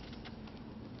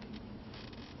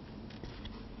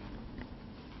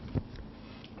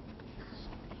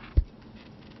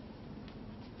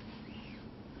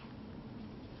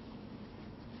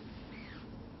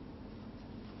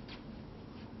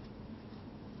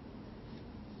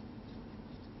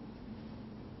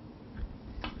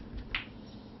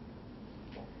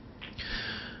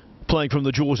 Playing from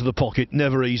the jaws of the pocket,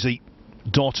 never easy.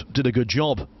 Dott did a good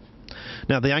job.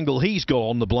 Now the angle he's got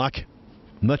on the black,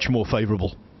 much more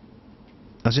favourable,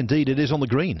 as indeed it is on the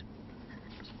green.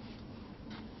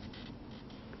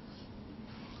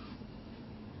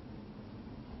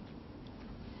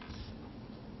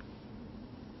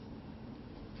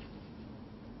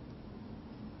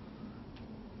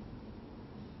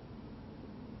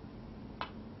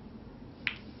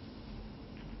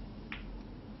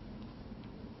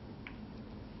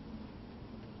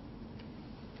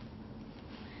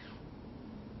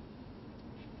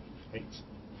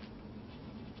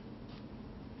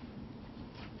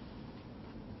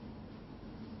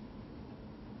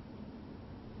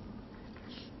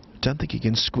 Don't think he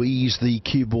can squeeze the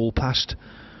cue ball past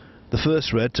the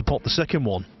first red to pot the second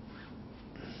one.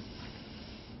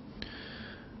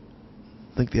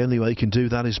 I think the only way he can do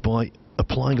that is by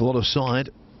applying a lot of side.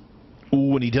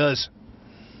 Ooh, and he does.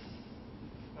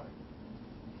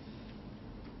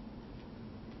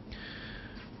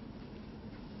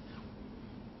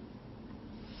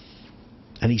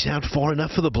 And he's out far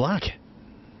enough for the black.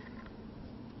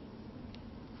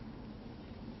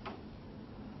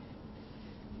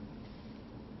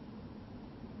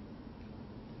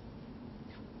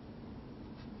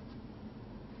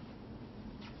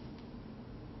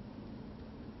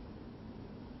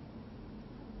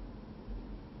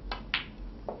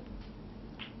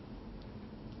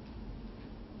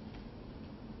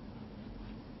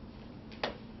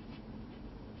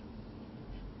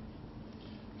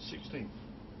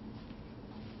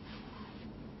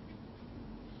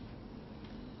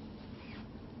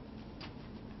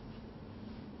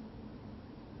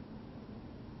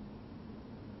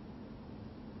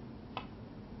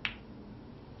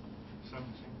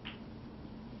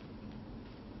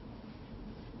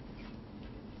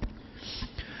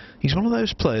 He's one of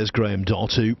those players, Graeme,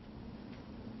 Dott, who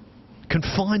can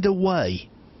find a way.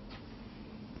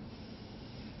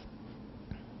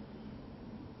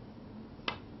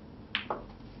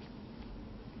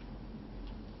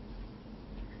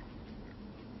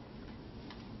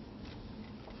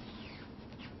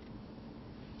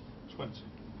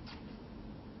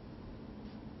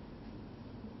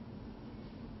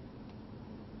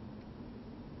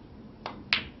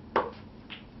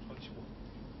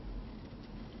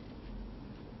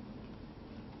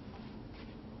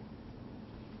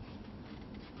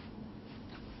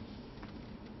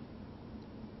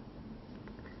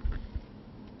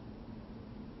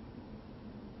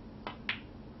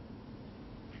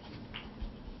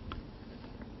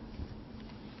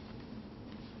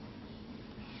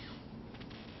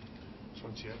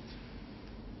 28.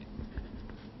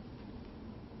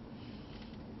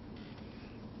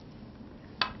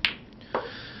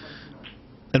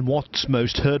 And what's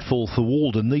most hurtful for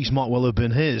Walden, these might well have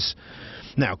been his.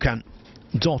 Now, can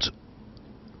Dott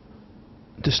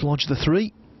dislodge the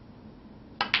 3?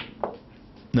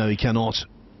 No, he cannot.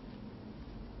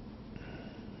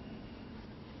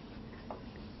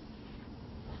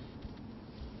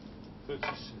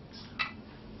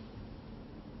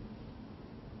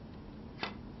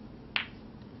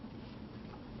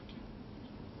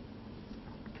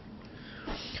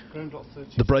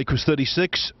 The break was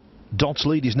 36. Dott's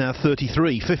lead is now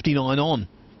 33, 59 on.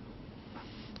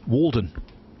 Walden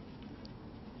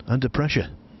under pressure.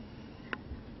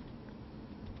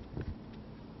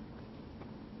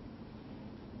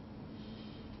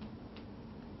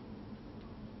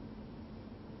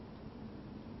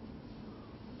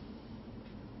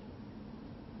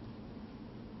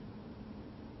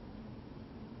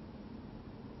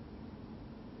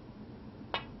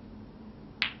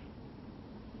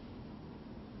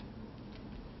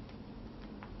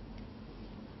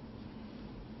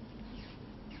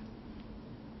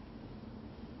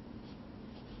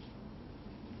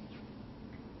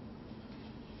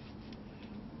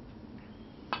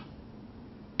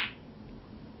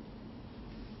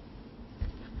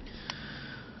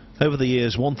 Over the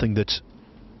years, one thing that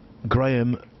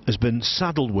Graeme has been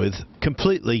saddled with,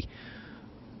 completely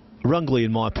wrongly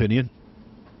in my opinion,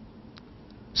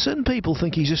 certain people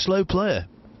think he's a slow player.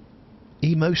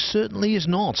 He most certainly is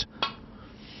not.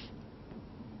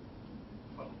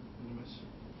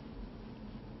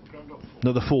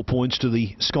 Another 4 points to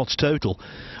the Scots total.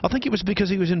 I think it was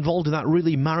because he was involved in that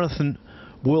really marathon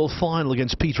World Final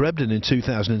against Peter Ebden in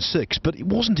 2006, but it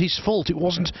wasn't his fault. It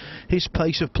wasn't his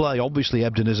pace of play. Obviously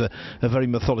Ebden is a very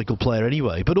methodical player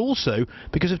anyway, but also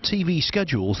because of TV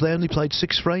schedules, they only played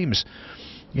 6 frames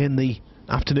in the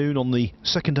afternoon on the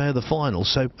second day of the final,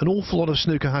 so an awful lot of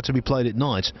snooker had to be played at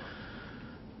night.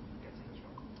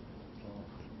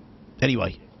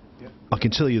 Anyway, I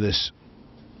can tell you this: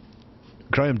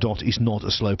 Graeme Dott is not a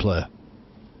slow player.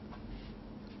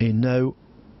 In no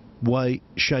way,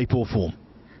 shape or form.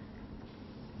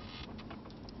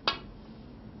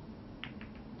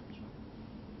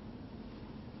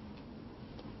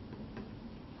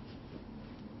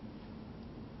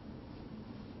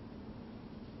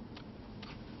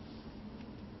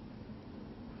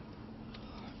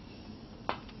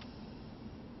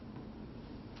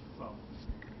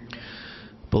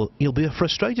 But he'll be a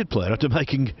frustrated player after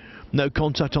making no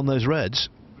contact on those reds.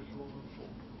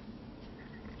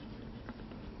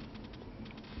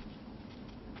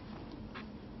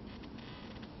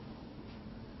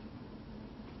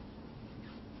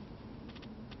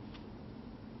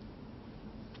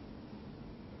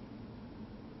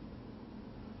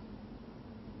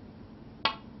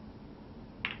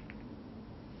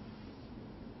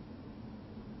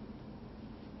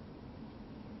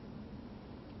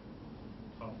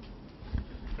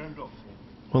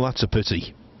 Well, that's a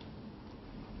pity.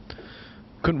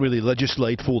 Couldn't really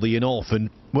legislate for the in-off, and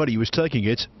where he was taking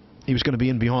it, he was going to be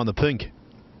in behind the pink.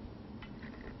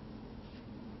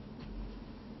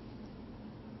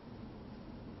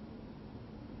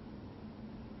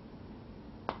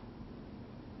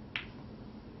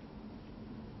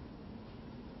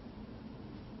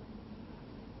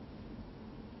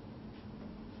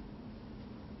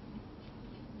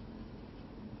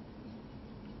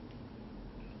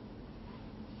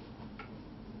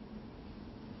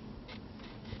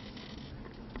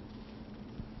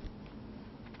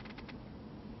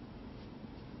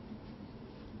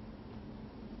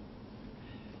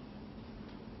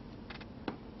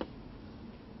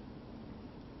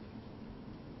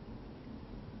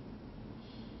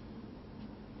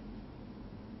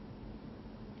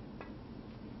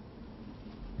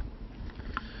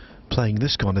 Playing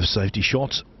this kind of safety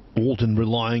shot, Walden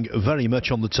relying very much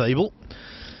on the table.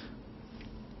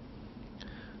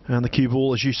 And the cue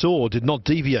ball, as you saw, did not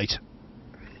deviate.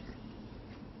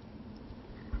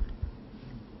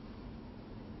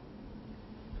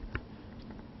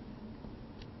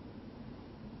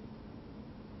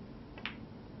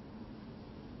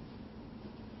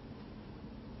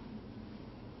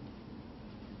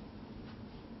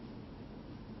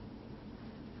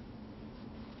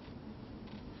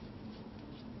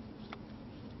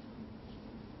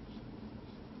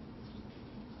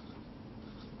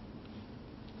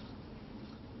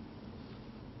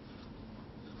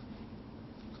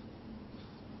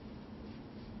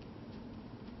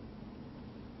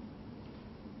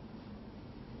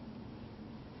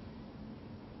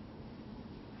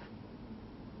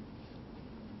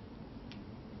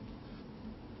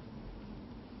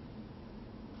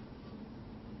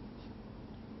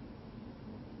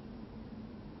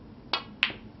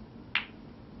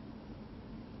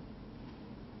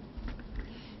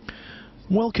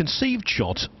 Well conceived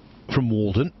shot from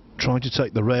Walden, trying to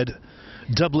take the red,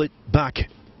 double it back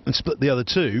and split the other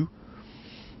two.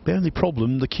 The only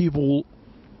problem, the cue ball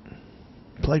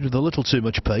played with a little too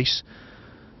much pace,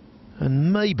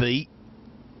 and maybe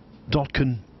Dott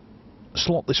can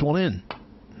slot this one in.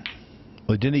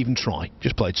 Well, he didn't even try,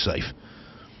 just played safe.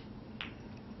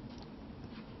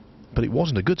 But it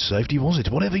wasn't a good safety, was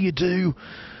it? Whatever you do,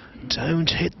 don't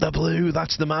hit the blue,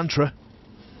 that's the mantra.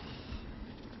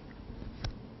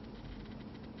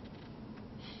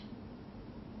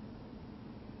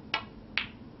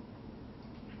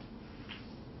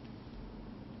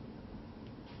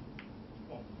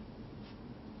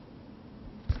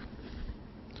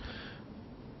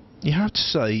 You have to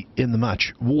say, in the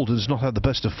match, Walden's not had the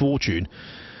best of fortune,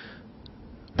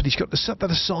 but he's got to set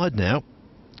that aside now,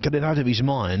 get it out of his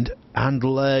mind, and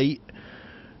lay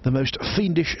the most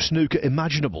fiendish snooker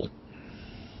imaginable.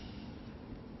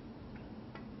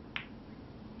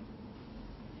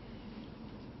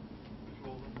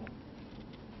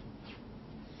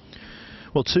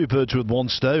 Well, two birds with one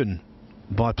stone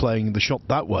by playing the shot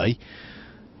that way.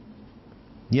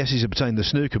 Yes, he's obtained the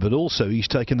snooker, but also he's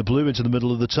taken the blue into the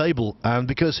middle of the table, and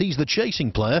because he's the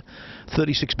chasing player,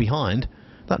 36 behind,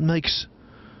 that makes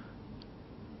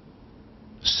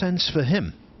sense for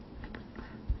him.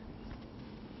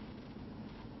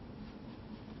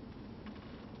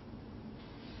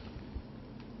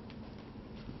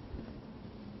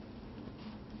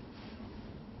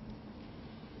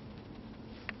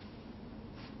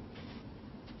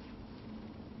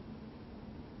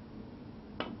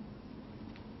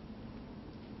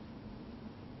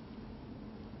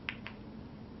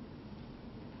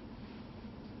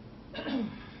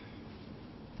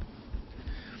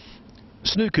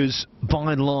 Snookers,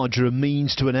 by and large, are a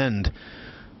means to an end.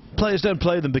 Players don't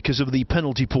play them because of the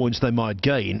penalty points they might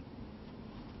gain.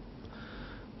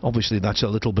 Obviously, that's a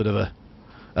little bit of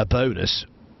a bonus.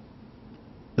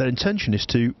 Their intention is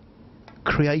to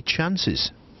create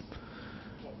chances.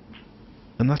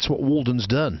 And that's what Walden's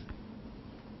done.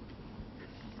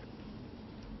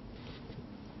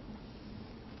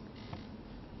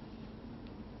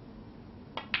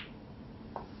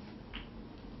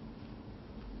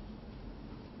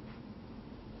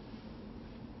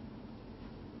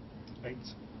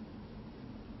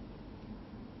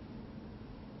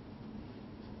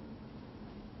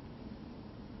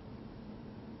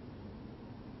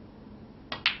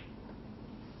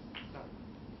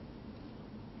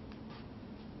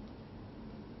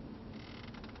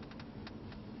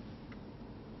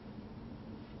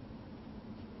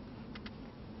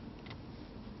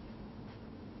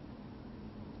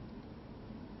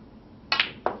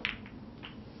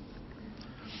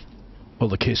 Well,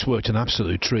 the kiss worked an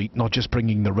absolute treat, not just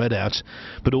bringing the red out,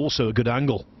 but also a good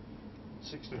angle.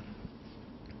 60.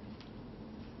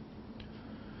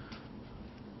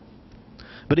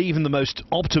 But even the most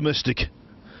optimistic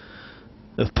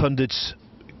of pundits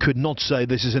could not say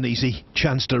this is an easy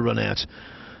chance to run out.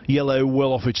 Yellow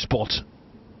well off its spot.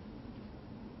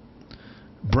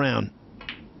 Brown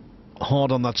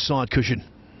hard on that side cushion.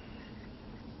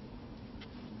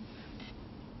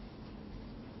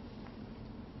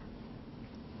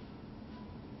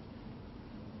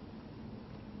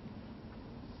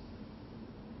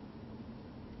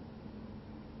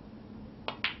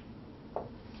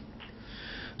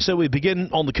 So we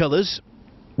begin on the colours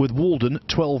with Walden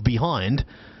 12 behind.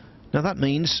 Now that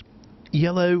means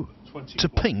yellow 24 to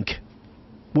pink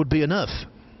would be enough.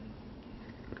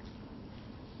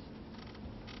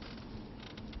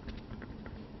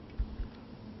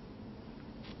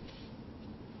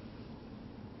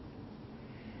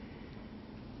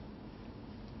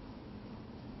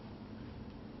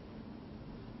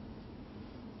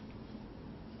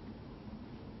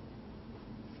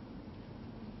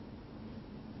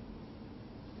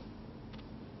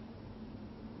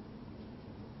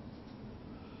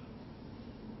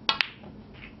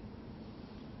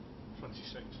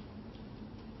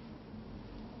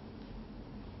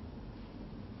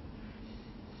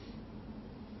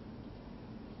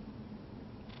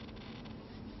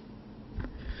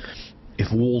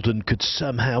 If Walden could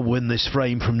somehow win this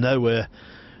frame from nowhere,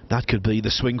 that could be the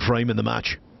swing frame in the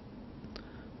match.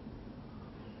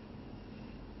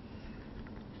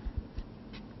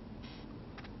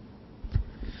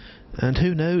 And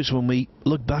who knows, when we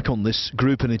look back on this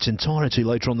group in its entirety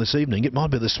later on this evening, it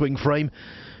might be the swing frame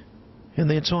in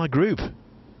the entire group.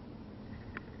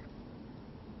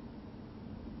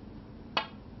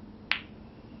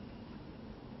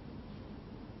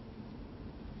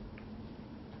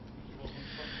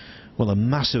 Well, a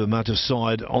massive amount of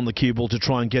side on the cue ball to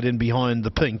try and get in behind the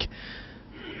pink,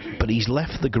 but he's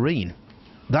left the green.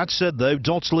 That said, though,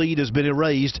 Dott's lead has been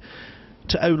erased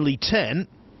to only 10,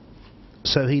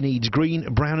 so he needs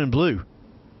green, brown and blue.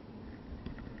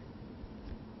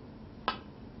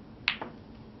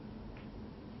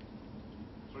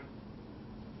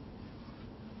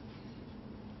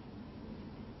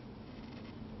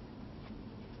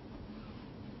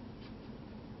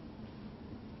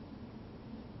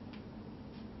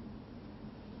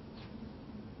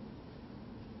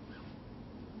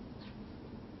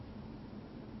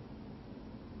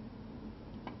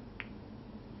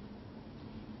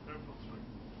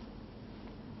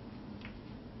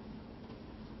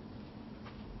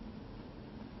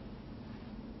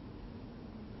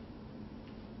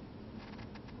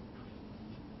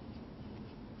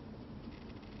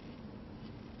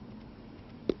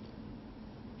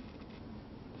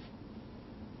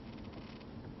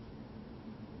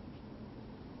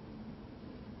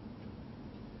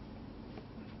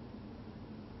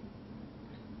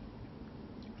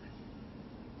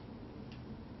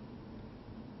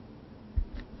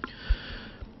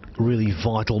 Really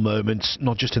vital moments,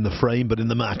 not just in the frame but in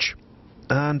the match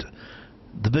and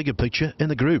the bigger picture in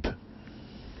the group.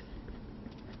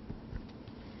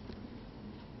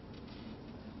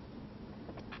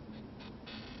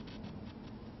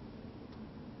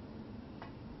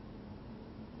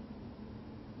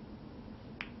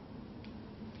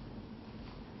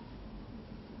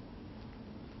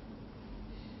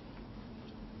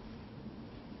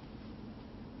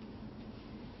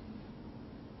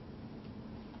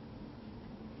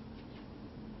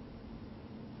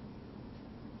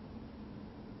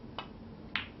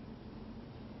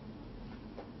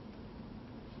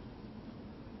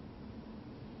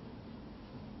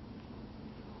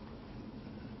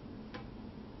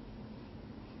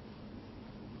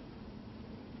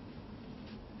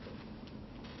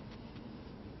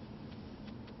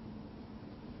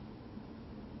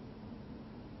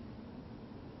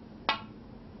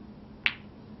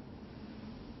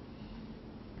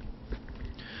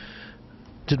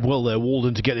 Did well there,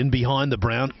 Walden, to get in behind the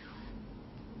brown.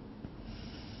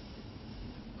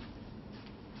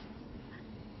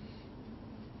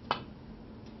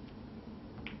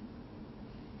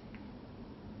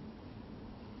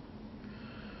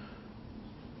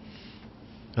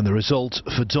 And the result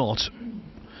for Dott,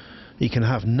 he can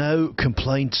have no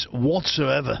complaints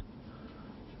whatsoever.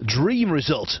 Dream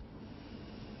result.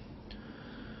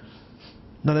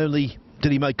 Not only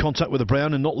did he make contact with the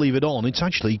brown and not leave it on, it's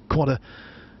actually quite a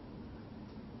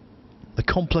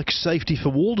complex safety for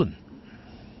Walden.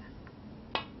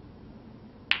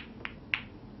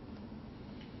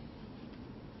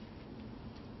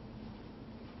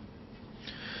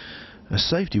 A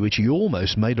safety which he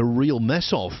almost made a real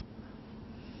mess of.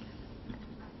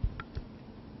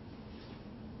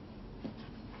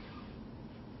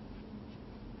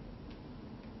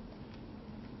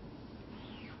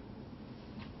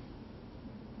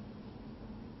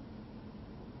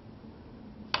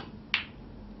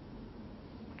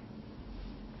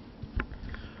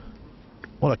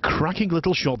 What a cracking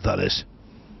little shot that is.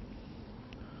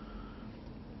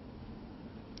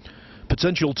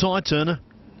 Potential tie turner.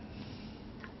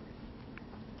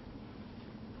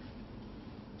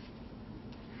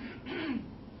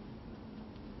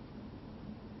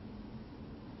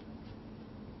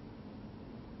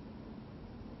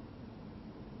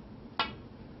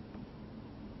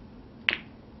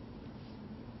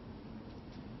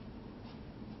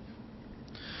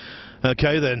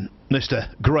 Okay then,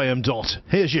 Mr. Graeme Dott,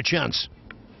 here's your chance.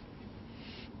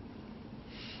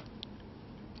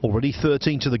 Already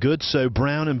 13 to the good, so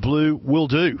brown and blue will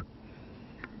do.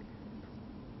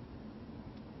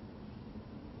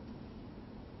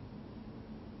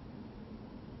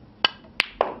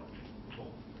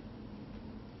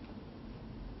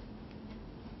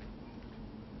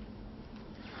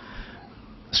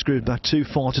 Screwed back too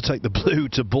far to take the blue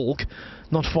to baulk,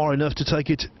 not far enough to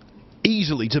take it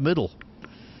easily to middle.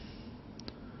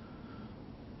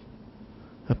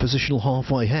 A positional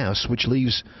halfway house which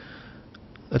leaves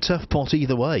a tough pot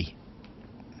either way.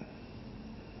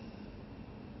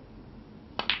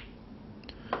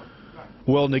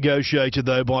 Well negotiated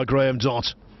though by Graeme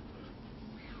Dott.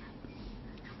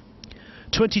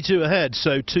 22 ahead,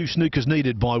 so 2 snookers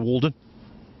needed by Walden.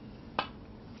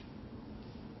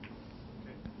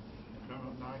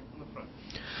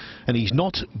 And he's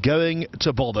not going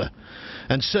to bother.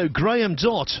 And so Graeme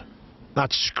Dott,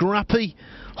 that scrappy,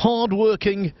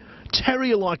 hard-working,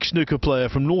 terrier-like snooker player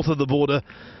from north of the border,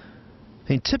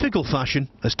 in typical fashion,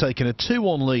 has taken a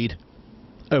 2-1 lead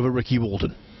over Ricky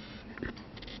Walden.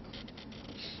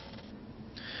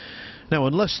 Now,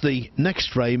 unless the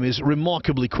next frame is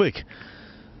remarkably quick,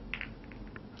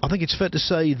 I think it's fair to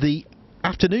say the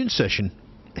afternoon session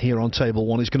here on Table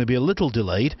 1 is going to be a little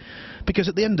delayed, because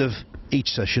at the end of each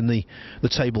session the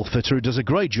table fitter, who does a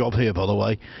great job here by the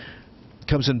way,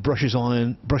 comes and brushes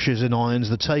and irons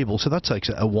the table, so that takes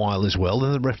a while as well.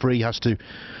 Then the referee has to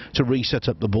reset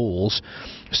up the balls.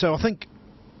 So I think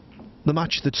the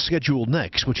match that's scheduled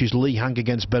next, which is Lee Hank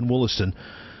against Ben Wollaston,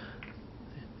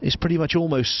 is pretty much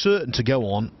almost certain to go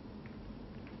on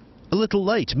a little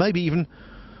late, maybe even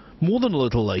more than a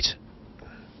little late.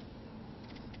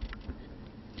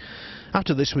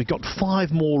 After this, we've got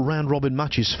 5 more round-robin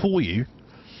matches for you.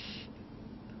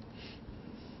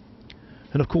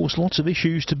 And of course, lots of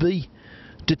issues to be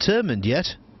determined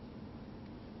yet.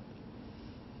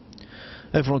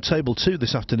 Over on Table 2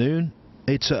 this afternoon,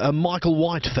 it's a Michael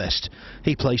White fest.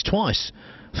 He plays twice.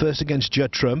 First against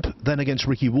Judd Trump, then against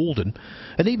Ricky Walden.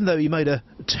 And even though he made a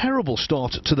terrible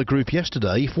start to the group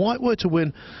yesterday, if White were to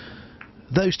win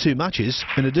those 2 matches,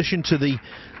 in addition to the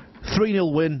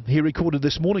 3-0 win he recorded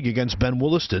this morning against Ben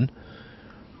Wollaston,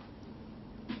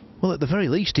 well, at the very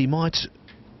least he might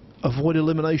avoid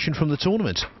elimination from the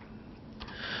tournament.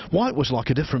 White was like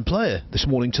a different player this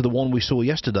morning to the one we saw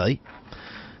yesterday.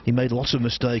 He made lots of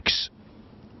mistakes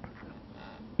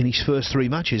in his first 3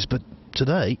 matches, but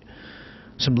today,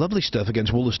 some lovely stuff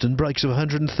against Wollaston, breaks of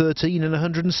 113 and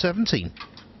 117.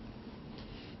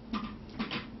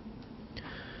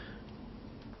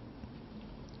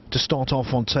 To start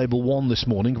off on Table 1 this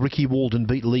morning, Ricky Walden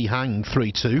beat Lee Hang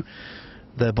 3-2,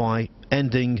 thereby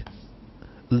ending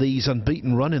Lee's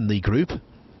unbeaten run in the group.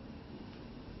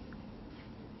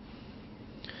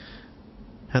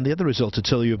 And the other result to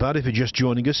tell you about, if you're just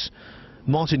joining us,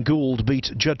 Martin Gould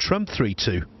beat Judd Trump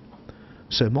 3-2.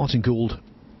 So Martin Gould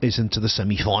is into the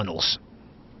semi-finals.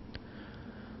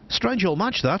 Strange old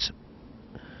match, that.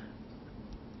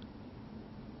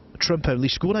 Trump only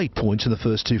scored 8 points in the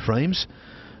first 2 frames.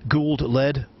 Gould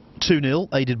led 2-0,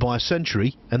 aided by a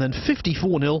century, and then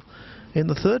 54-0 in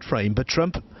the 3rd frame. But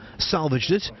Trump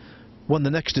salvaged it, won the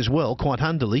next as well, quite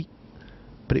handily.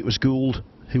 But it was Gould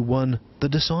who won the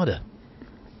decider.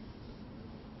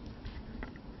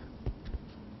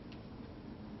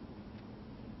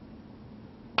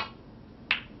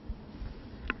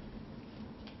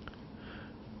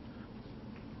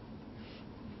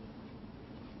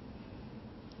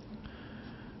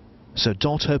 So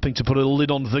Dott hoping to put a lid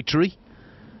on victory.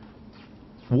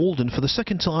 Walden for the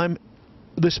 2nd time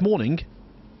this morning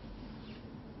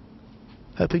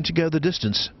hoping to go the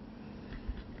distance.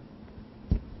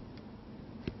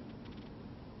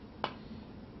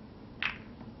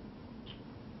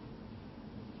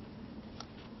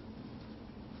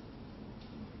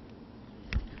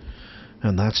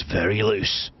 And that's very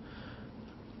loose.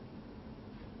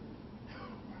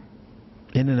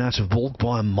 In and out of baulk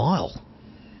by a mile.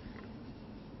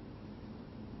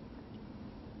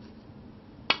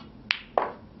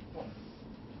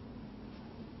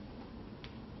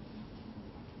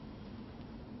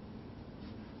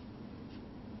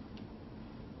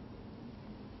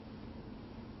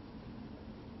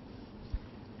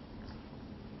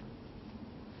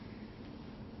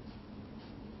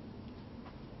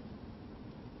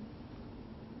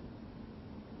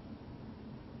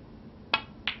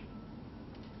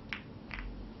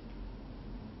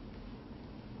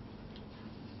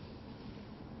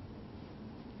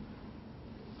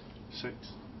 Six.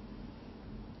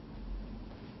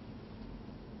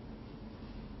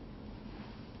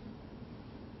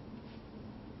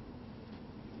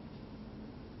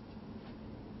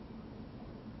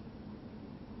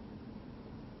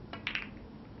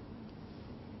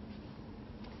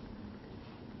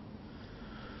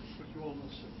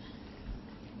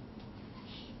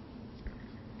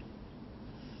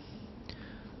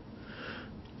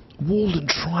 Walden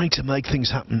trying to make things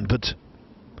happen, but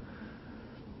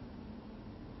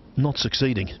not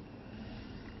succeeding.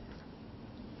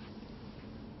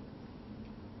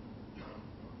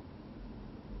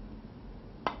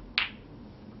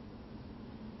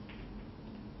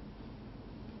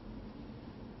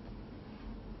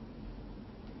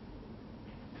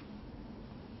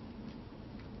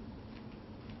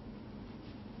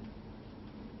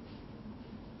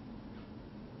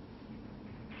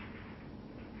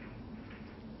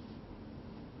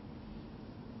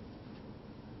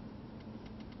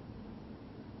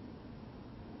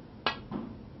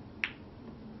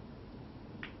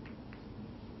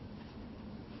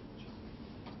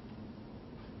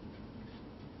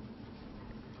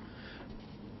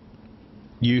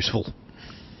 Useful.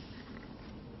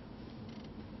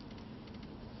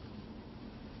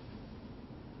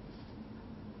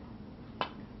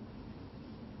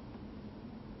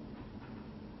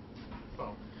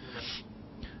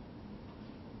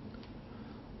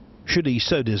 should he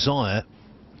so desire,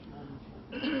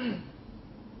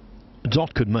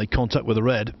 Dott could make contact with a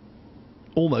red,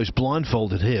 almost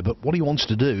blindfolded here, but what he wants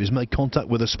to do is make contact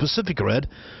with a specific red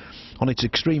on its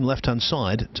extreme left-hand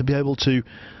side to be able to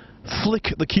flick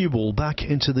the cue ball back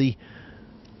into the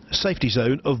safety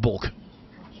zone of bulk. So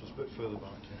it's a bit further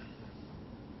back,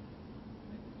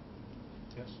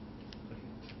 yeah. Yes.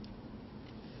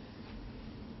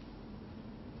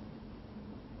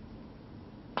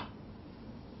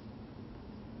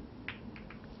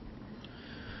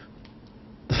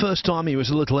 The first time he was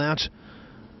a little out,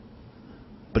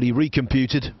 but he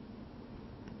recomputed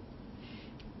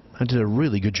and did a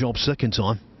really good job second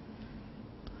time.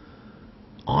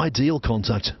 Ideal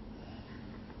contact.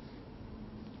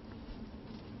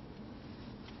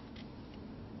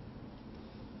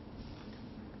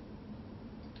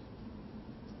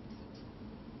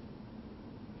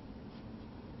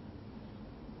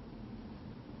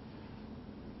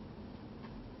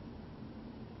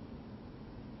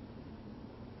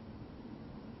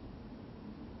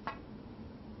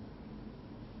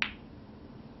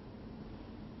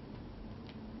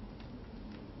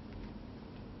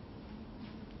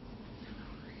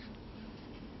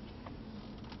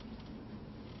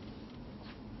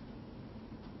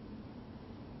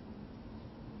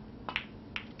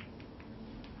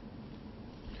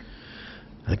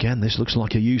 Again, this looks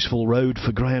like a useful road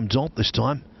for Graeme Dott this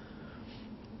time.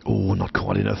 Oh, not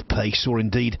quite enough pace, or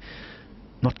indeed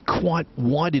not quite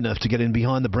wide enough to get in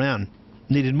behind the brown.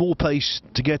 Needed more pace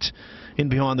to get in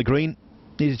behind the green.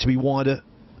 Needed to be wider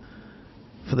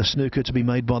for the snooker to be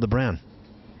made by the brown.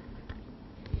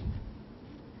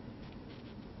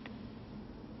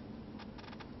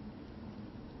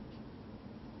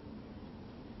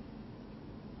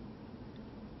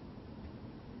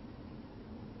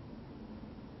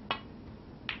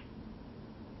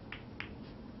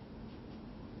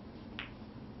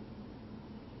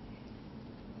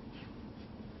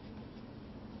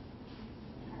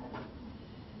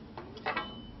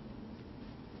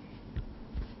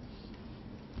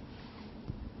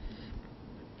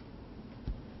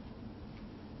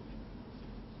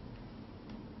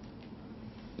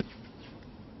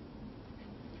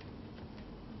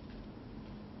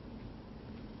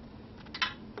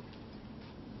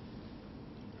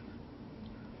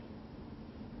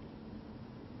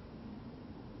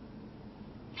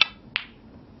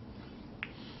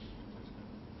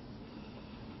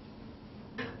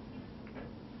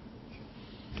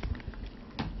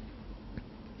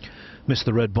 Missed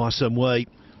the red by some way.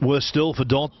 Worse still for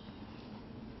Dott.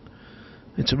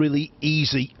 It's a really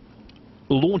easy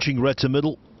launching red to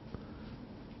middle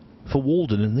for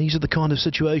Walden, and these are the kind of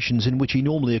situations in which he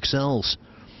normally excels.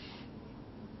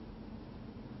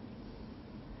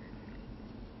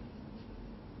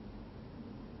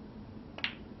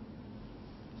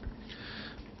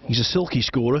 He's a silky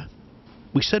scorer.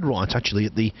 We said right actually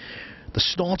at the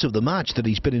start of the match that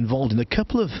he's been involved in a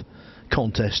couple of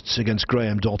contests against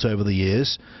Graeme Dott over the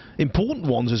years, important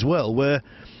ones as well, where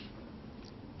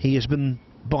he has been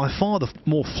by far the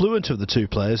more fluent of the two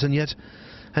players and yet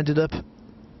ended up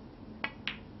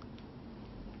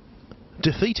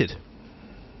defeated.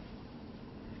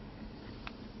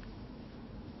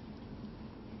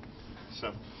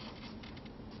 So.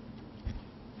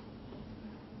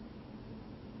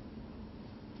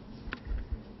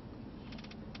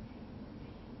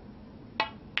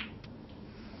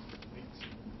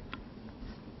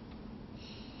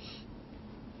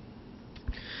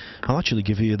 I'll actually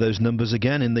give you those numbers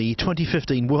again. In the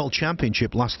 2015 World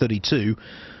Championship, last 32,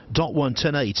 Dott won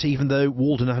 10-8, even though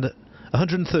Walden had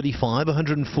 135,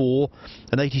 104,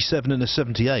 an 87 and a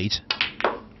 78.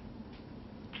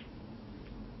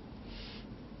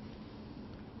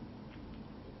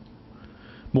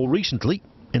 More recently,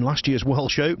 in last year's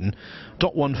Welsh Open,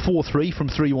 Dott won 4-3 from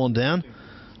 3-1 down.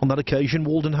 On that occasion,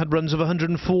 Walden had runs of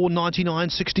 104, 99,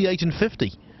 68 and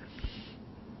 50.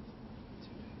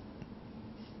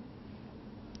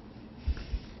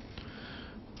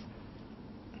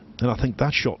 And I think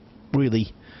that shot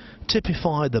really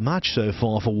typified the match so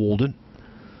far for Walden.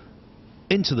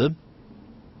 Into them,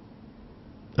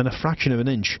 and a fraction of an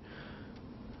inch,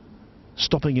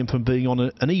 stopping him from being on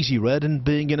an easy red and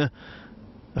being in a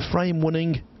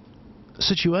frame-winning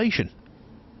situation.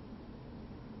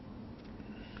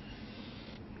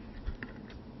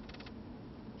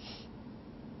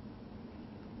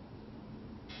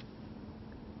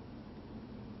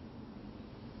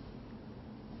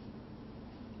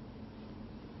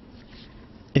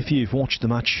 If you've watched the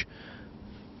match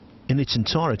in its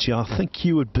entirety, I think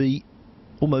you would be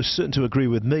almost certain to agree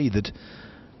with me that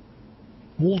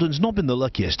Walden's not been the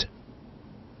luckiest.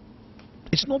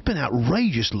 It's not been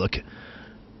outrageous luck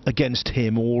against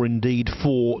him, or indeed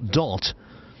for Dott.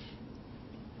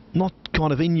 Not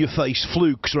kind of in-your-face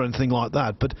flukes or anything like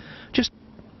that, but just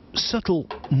subtle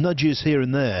nudges here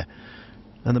and there,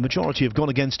 and the majority have gone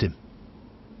against him.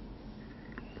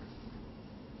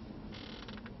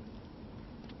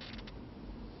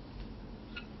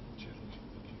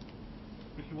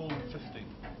 Walden 15.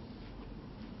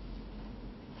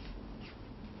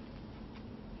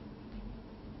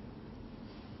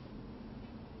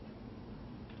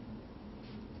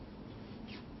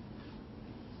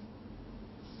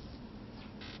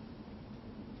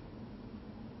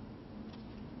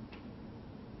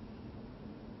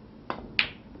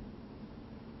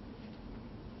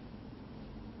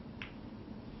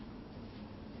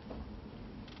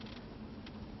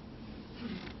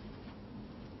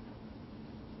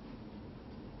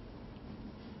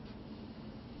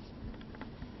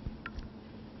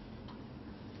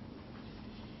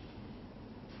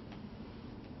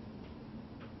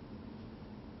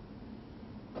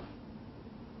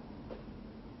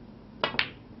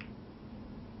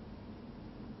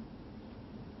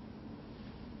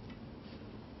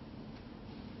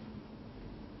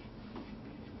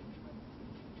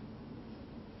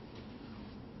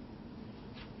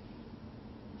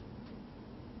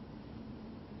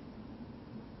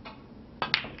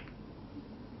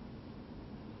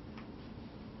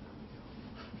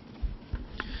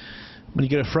 When you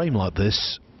get a frame like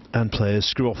this and players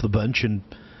screw off the bunch and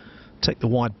take the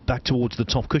white back towards the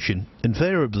top cushion,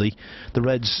 invariably the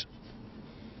reds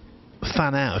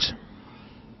fan out,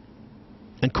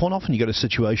 and quite often you get a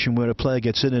situation where a player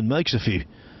gets in and makes a few.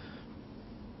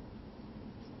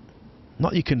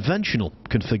 Not your conventional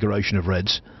configuration of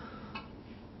reds.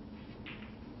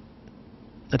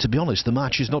 And to be honest, the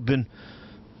match has not been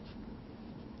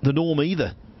the norm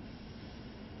either.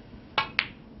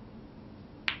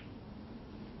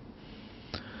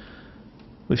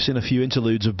 We've seen a few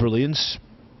interludes of brilliance.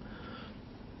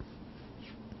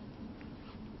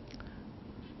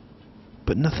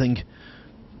 But nothing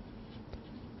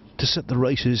to set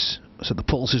the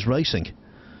pulses racing.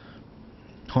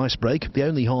 Highest break, the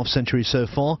only half century so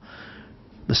far,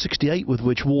 the 68 with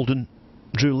which Walden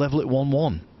drew level at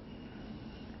 1-1.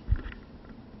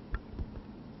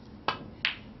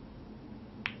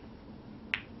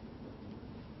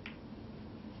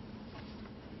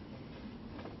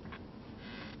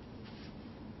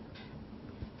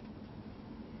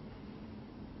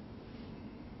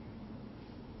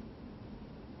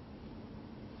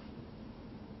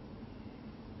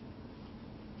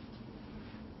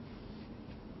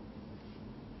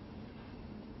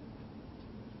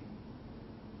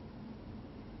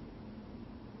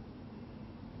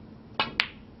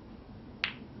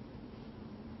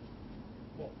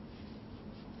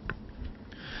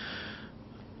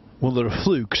 Well, there are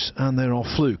flukes and there are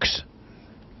flukes.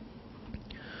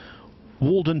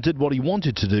 Walden did what he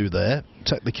wanted to do there,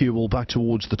 take the cue ball back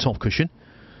towards the top cushion.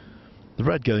 The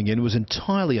red going in was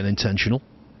entirely unintentional.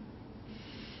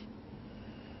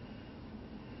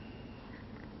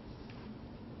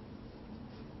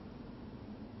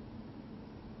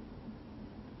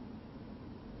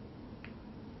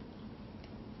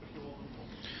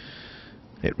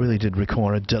 It really did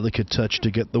require a delicate touch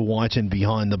to get the white in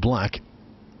behind the black.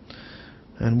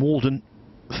 And Walden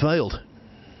failed.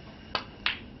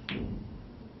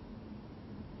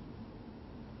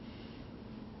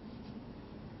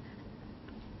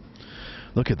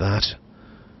 Look at that.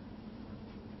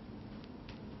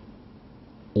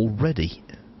 Already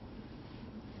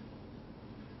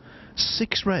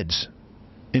 6 reds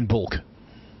in bulk.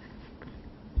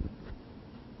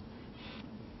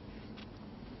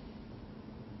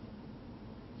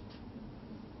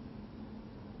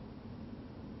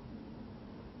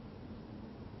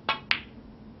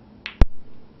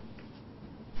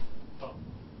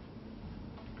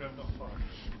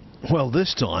 Well,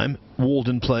 this time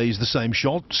Walden plays the same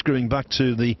shot, screwing back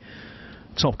to the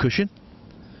top cushion.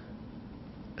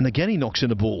 And again he knocks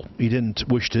in a ball he didn't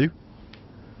wish to.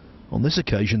 On this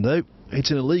occasion, though,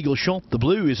 it's an illegal shot. The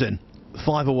blue is in.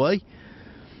 5 away.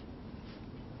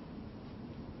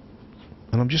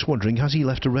 And I'm just wondering, has he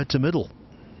left a red to middle?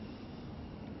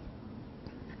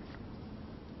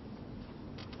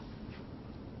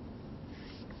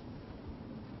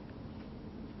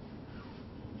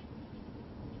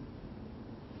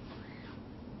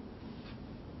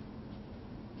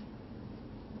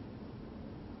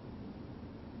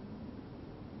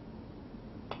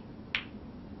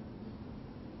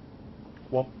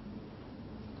 One.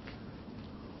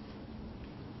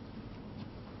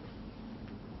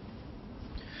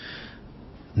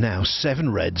 Now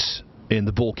 7 reds in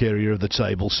the balk area of the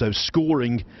table, so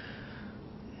scoring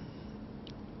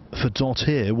for Dott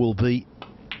here will be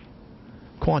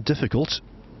quite difficult,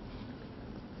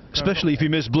 especially if you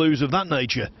miss blues of that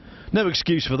nature. No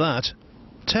excuse for that.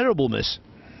 Terrible miss.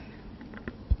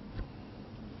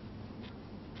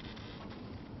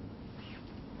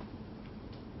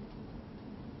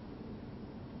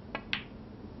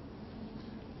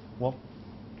 One.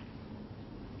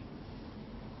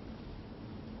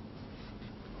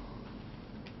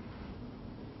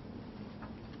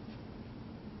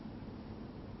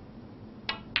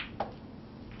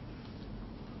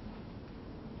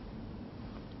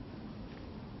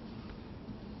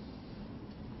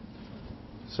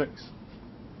 Six.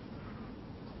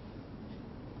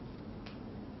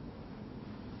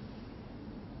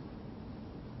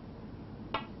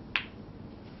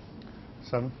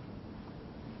 Seven.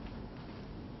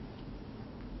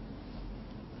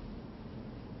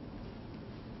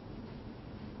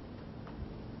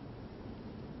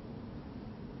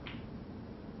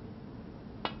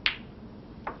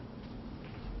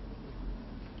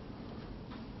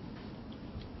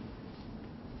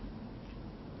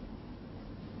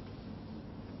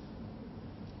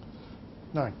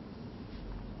 Nine.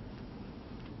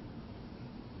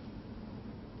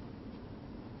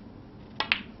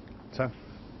 Ten.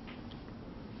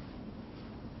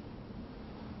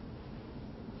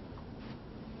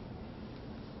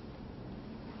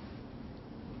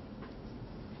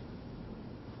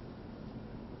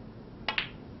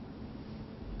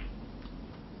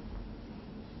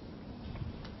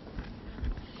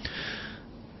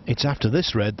 It's after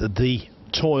this red that the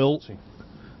toil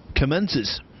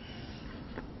commences.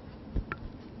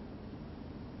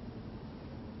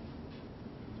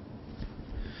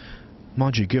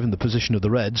 Mind you, given the position of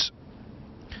the Reds,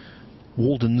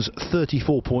 Walden's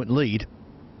 34-point lead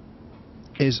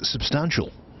is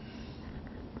substantial.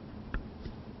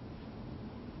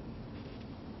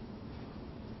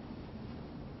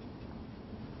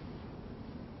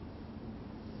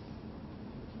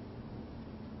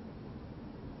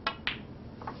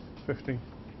 $50.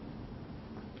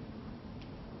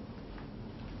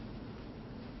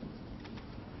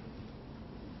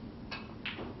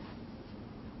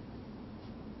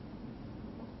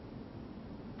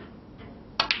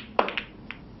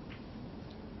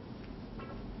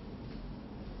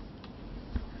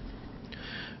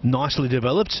 Nicely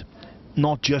developed.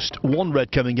 Not just one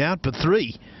red coming out, but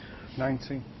three.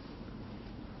 90.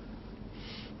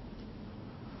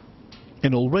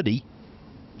 And already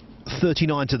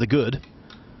 39 to the good.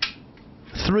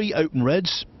 3 open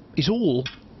reds is all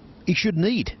he should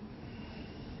need.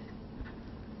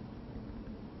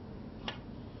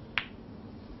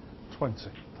 $20.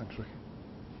 Thanks, Ricky.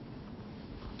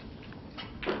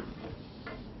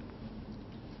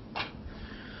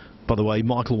 By the way,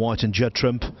 Michael White and Judd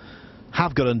Trump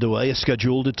have got underway, are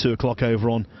scheduled at 2 o'clock over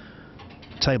on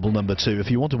table number 2.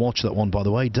 If you want to watch that one, by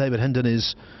the way, David Hendon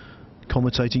is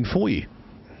commentating for you.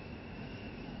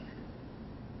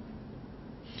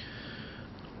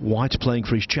 White playing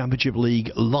for his Championship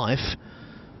League life.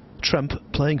 Trump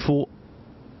playing for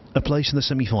a place in the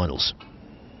semi-finals.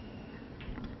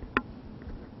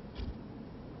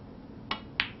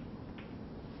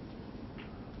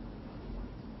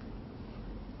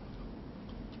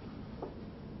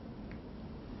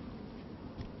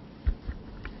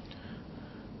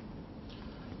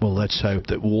 Well, let's hope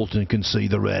that Walden can see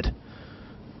the red.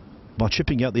 By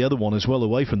chipping out the other one as well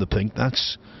away from the pink,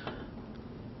 that's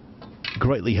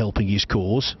greatly helping his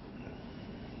cause.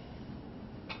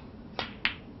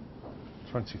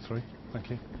 23. Thank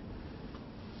you.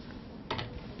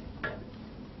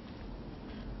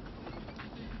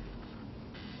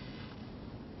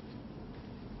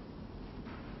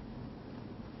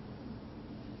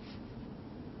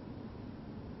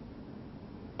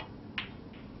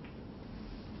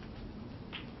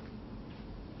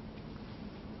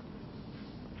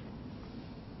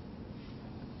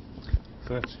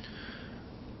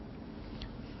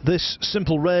 This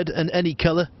simple red and any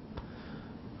colour,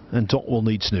 and Dott will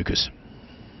need snookers.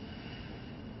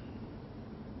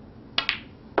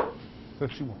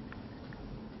 31.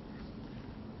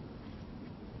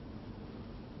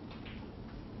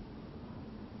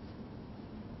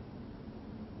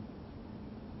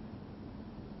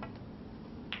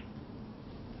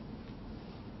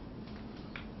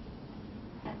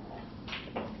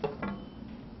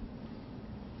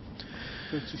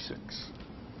 $36.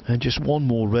 And just one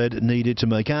more red needed to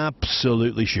make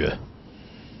absolutely sure.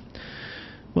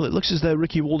 Well, it looks as though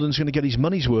Ricky Walden's going to get his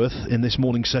money's worth in this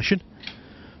morning's session.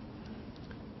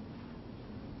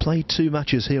 Played 2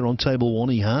 matches here on table 1,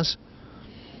 he has.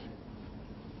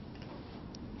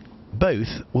 both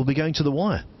will be going to the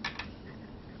wire.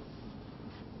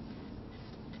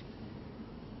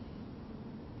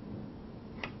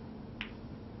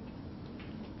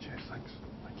 Cheers, thanks.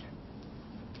 Thank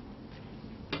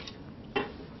you.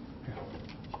 Yeah.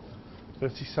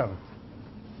 37.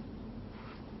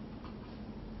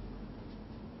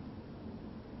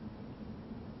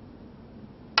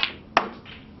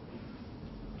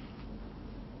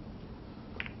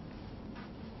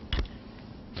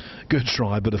 Good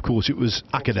try, but of course it was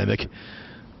academic.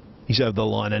 He's over the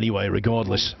line anyway,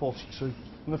 regardless. 42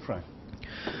 in the frame.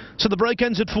 So the break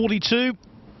ends at 42.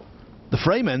 The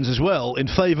frame ends as well in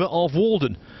favour of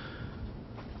Walden.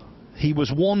 He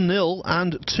was 1-0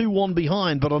 and 2-1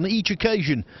 behind, but on each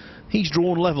occasion he's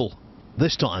drawn level,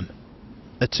 this time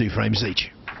at 2 frames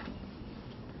each.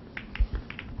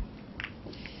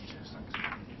 Cheers, thanks.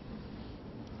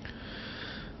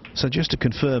 So just to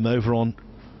confirm, over on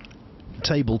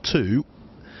table 2,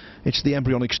 it's the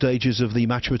embryonic stages of the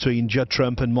match between Judd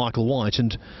Trump and Michael White,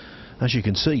 and as you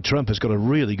can see, Trump has got a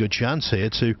really good chance here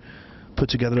to put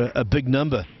together a big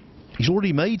number. He's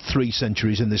already made 3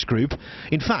 centuries in this group.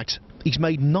 In fact, he's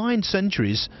made 9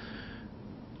 centuries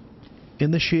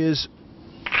in this year's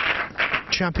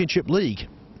Championship League.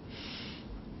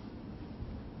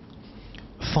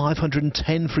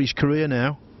 510 for his career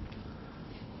now,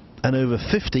 and over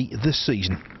 50 this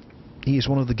season. He is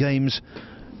one of the game's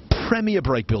premier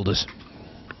break builders.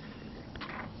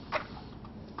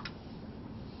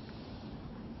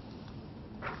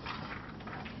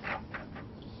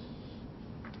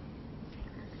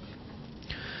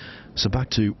 So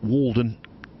back to Walden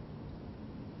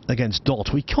against Dott.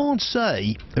 We can't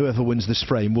say whoever wins this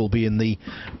frame will be in the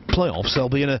playoffs. They'll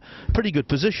be in a pretty good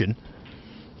position,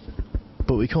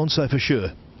 but we can't say for sure.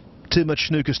 Too much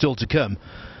snooker still to come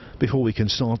before we can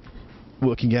start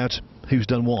working out who's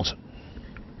done what.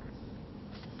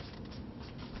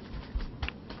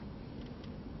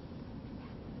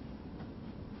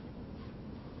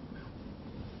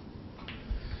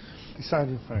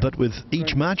 Deciding frame. But with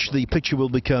each match, the picture will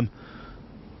become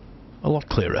a lot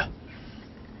clearer.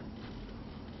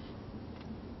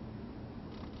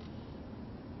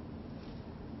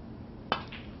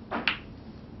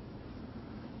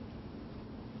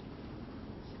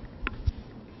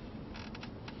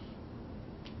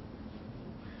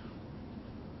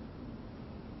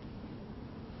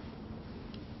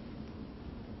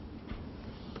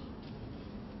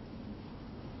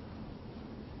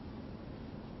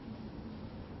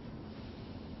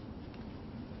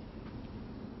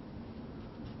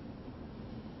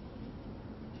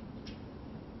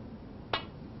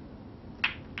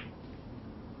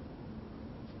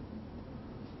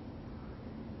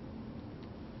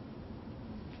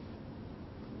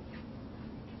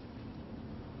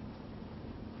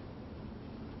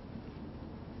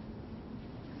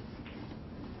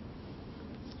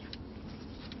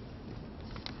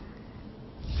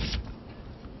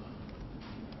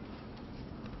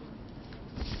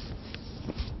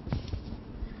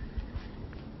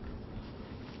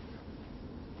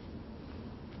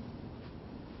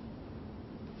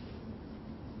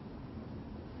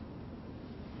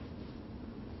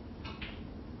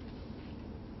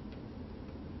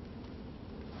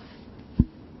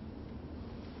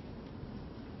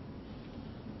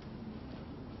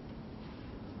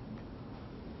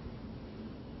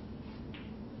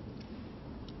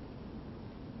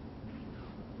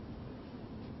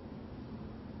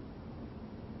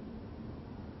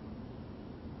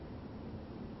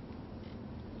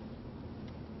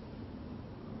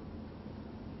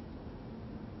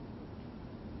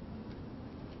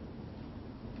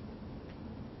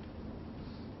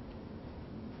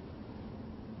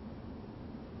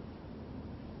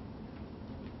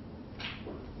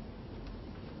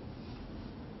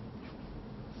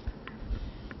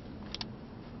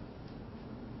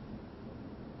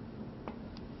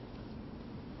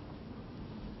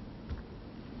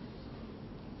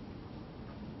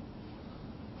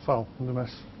 Foul in the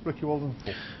mess. Ricky Walden.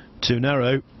 Too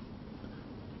narrow.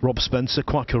 Rob Spencer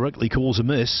quite correctly calls a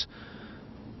miss,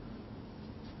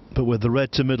 but with the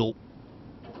red to middle,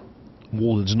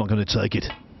 Walden's not going to take it.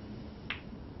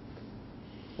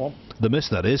 One. The miss,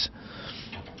 that is.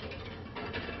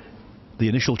 The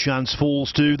initial chance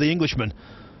falls to the Englishman.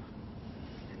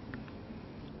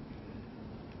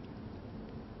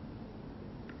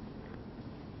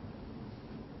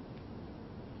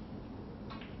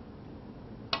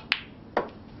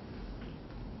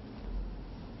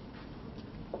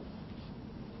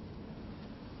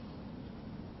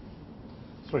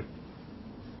 Three.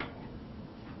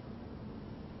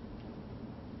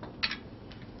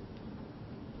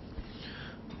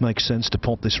 Makes sense to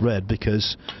pot this red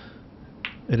because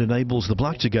it enables the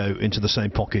black to go into the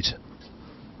same pocket.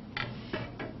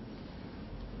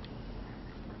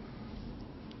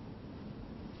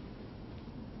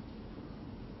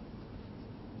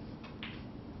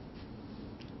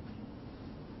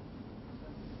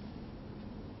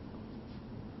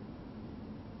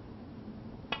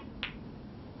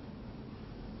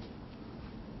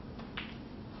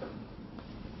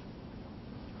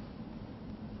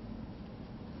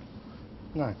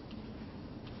 Nine.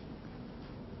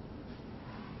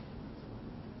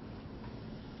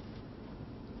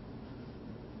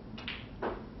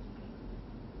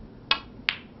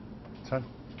 Ten.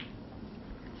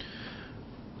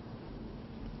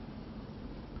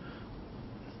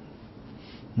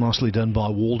 Nicely done by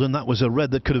Walden. That was a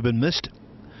red that could have been missed.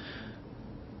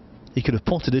 He could have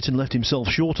potted it and left himself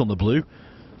short on the blue,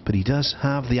 but he does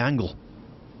have the angle.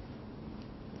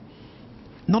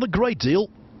 Not a great deal,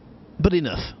 but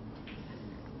enough.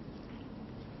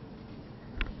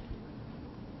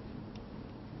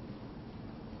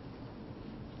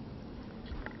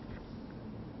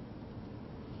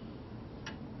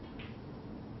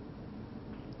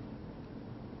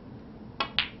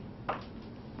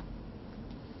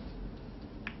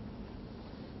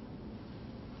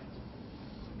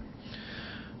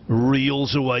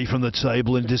 Reels away from the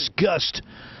table in disgust.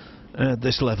 At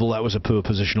this level, that was a poor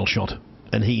positional shot,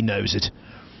 and he knows it.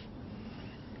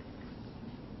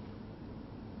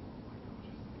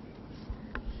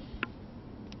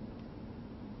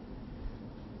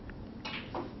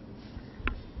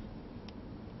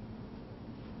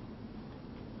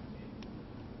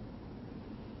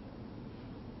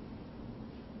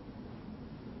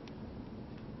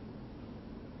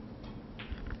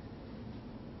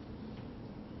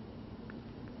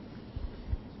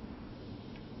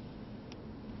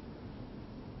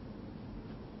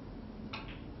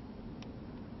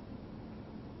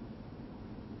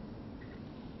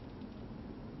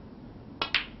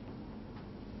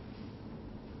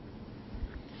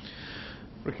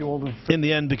 Ricky Walden. In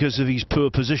the end, because of his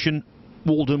poor position,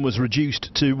 Walden was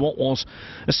reduced to what was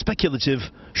a speculative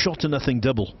shot-to-nothing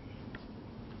double.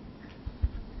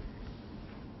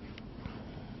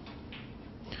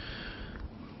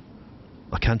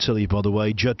 I can tell you, by the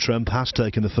way, Judd Trump has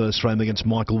taken the first frame against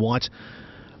Michael White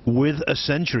with a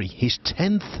century. His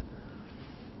 10th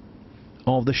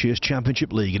of this year's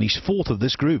Championship League, and he's 4th of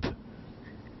this group.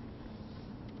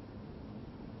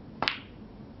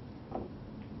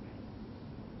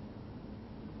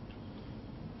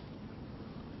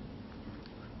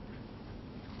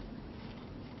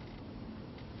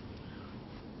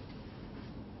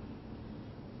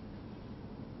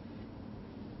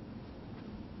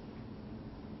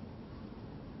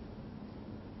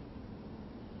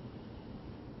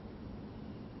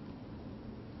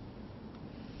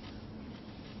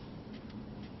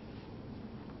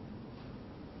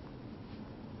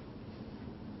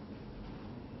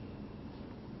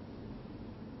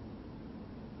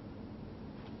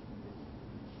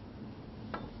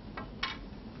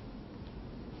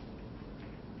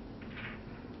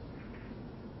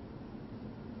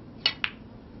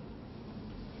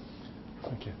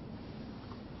 Thank you.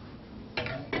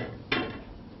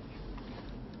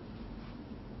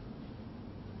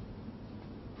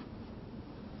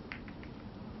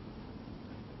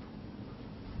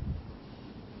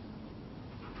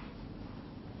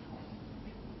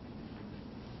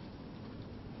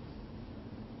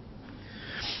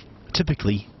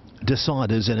 Typically,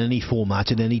 deciders in any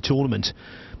format, in any tournament,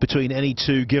 between any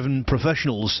two given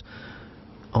professionals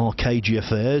are cagey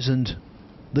affairs, and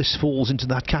this falls into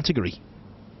that category.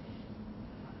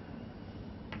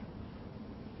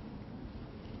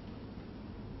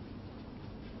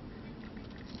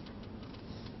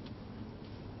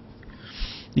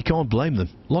 You can't blame them.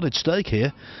 A lot at stake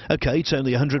here. Okay, it's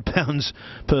only £100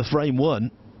 per frame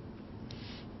won,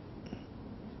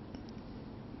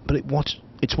 but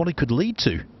it's what it could lead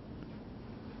to.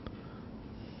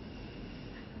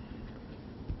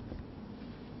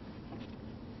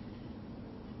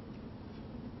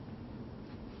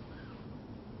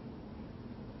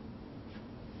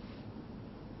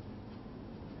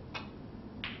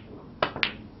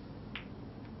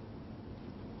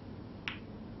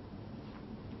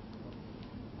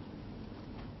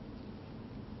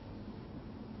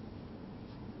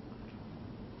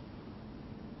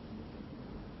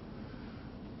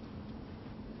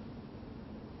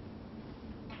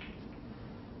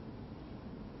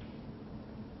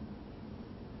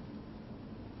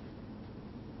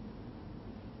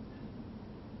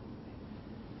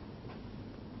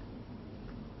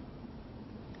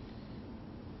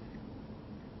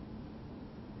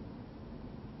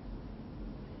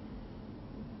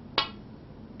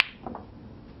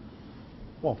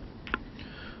 One.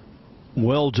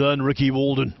 Well done, Ricky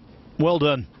Walden. Well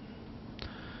done.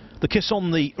 The kiss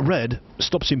on the red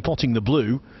stops him potting the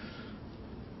blue.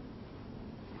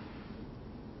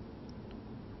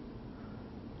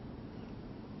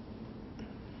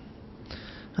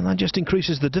 And that just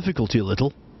increases the difficulty a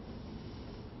little.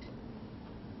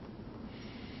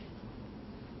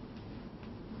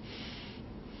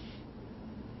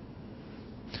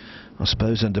 I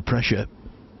suppose under pressure,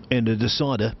 in a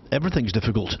decider, everything's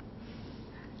difficult.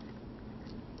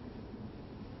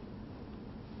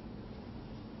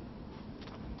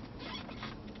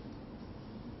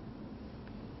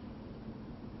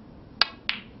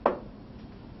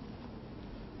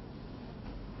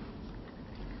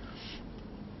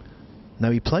 Now,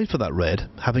 he played for that red,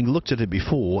 having looked at it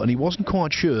before, and he wasn't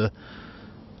quite sure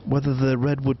whether the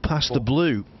red would pass the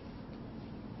blue.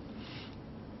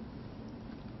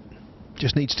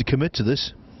 Just needs to commit to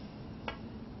this.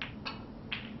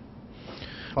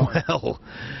 Well,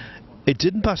 it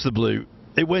didn't pass the blue.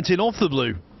 It went in off the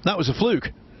blue. That was a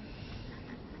fluke.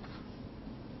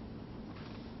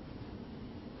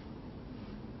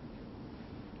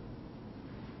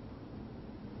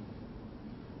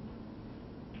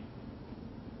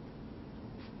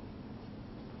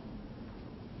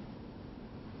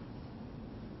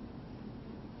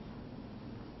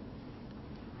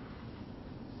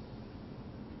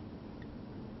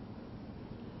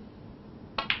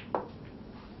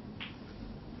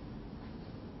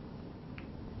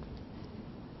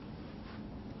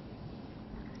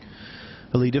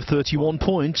 A lead of 31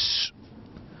 points.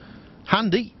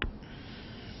 Handy.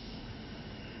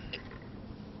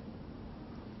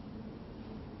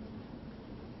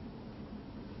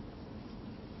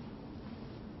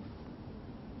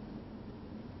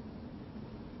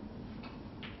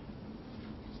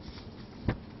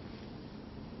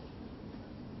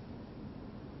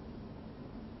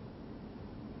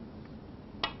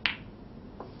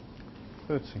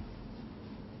 Thirty.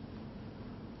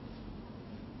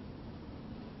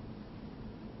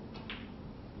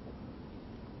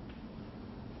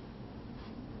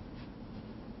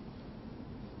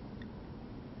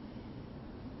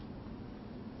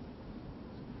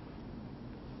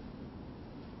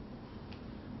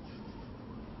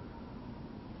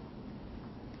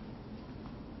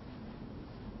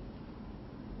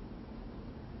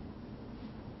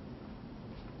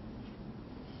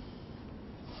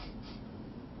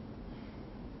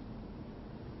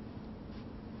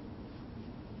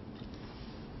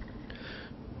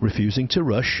 Refusing to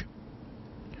rush,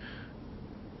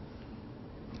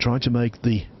 trying to make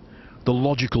the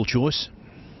logical choice.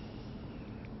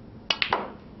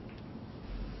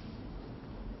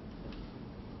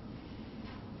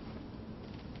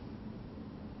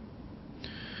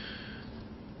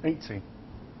 $80.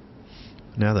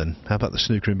 Now then, how about the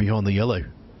snooker in behind the yellow?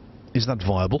 Is that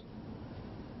viable?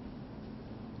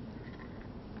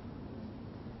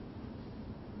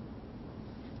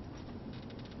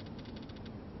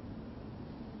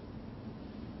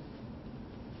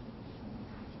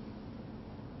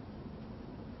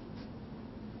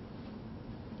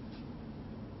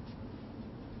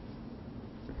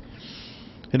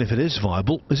 And if it is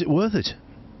viable, is it worth it?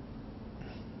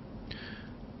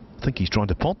 I think he's trying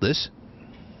to pot this.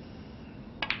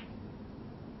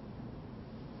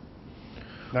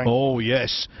 Nice. Oh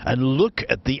yes, and look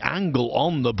at the angle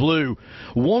on the blue.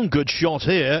 One good shot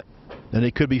here, and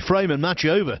it could be frame and match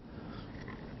over.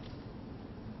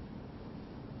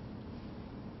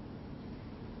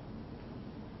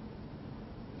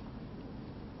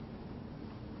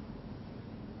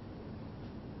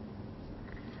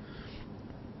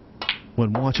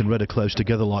 When white and red are close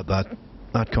together like that,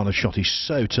 that kind of shot is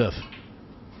so tough.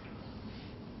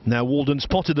 Now Walden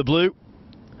spotted the blue.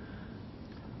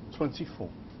 24.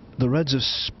 The reds have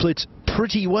split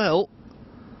pretty well,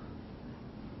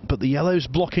 but the yellow's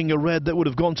blocking a red that would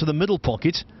have gone to the middle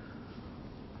pocket.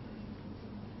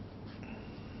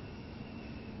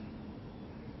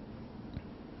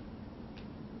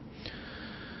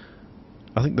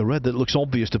 I think the red that looks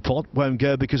obvious to pot won't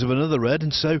go because of another red,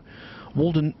 and so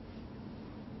Walden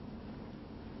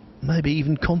maybe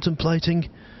even contemplating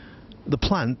the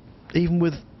plan, even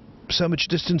with so much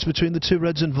distance between the two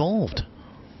reds involved.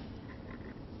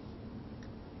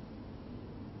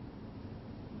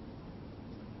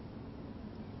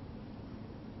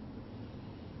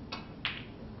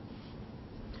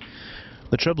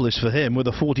 The trouble is for him, with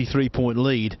a 43-point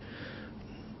lead,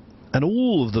 and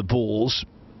all of the balls,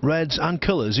 reds and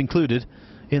colours included,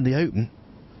 in the open,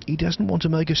 he doesn't want to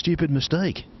make a stupid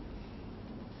mistake.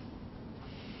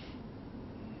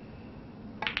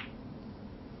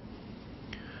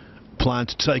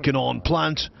 Plant taken on.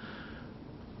 Plant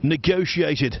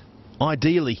negotiated,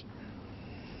 ideally.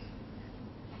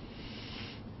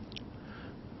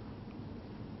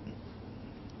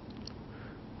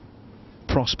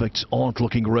 Prospects aren't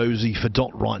looking rosy for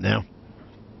Dott right now.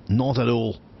 Not at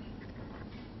all.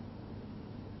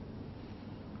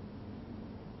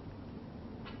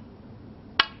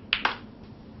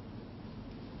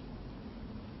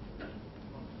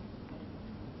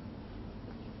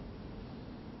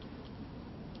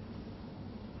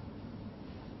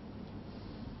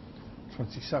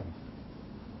 $27.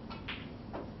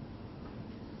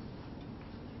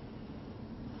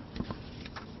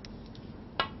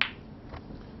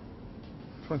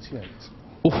 $28.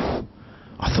 Oof.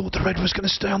 I thought the red was going to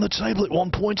stay on the table at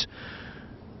one point.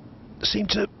 Seemed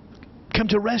to come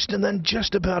to rest and then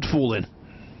just about fall in.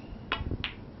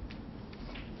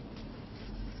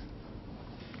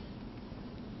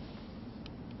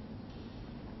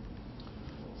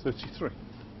 $33.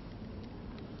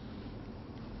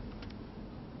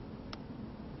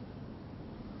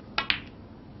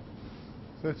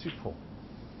 $34.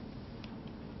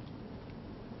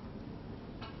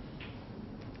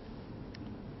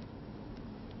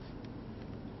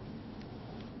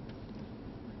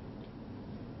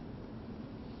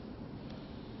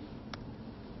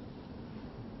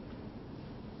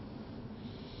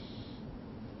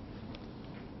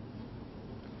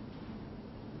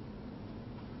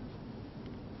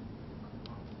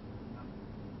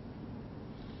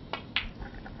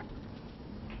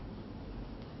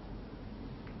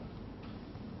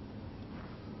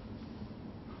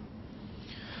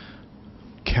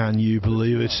 Can you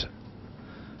believe it?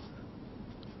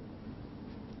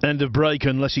 End of break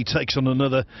unless he takes on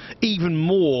another even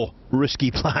more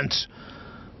risky plant.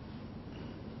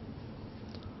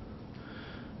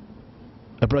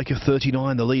 A break of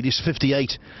 39, the lead is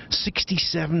 58,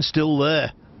 67 still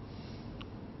there.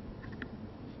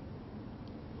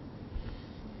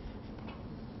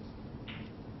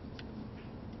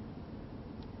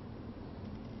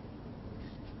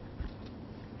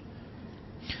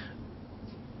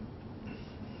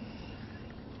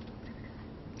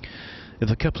 If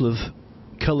a couple of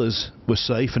colours were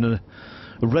safe and a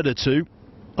red or two,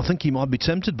 I think he might be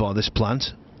tempted by this plant.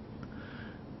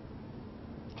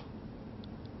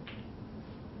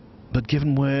 But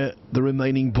given where the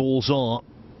remaining balls are,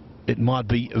 it might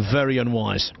be very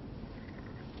unwise.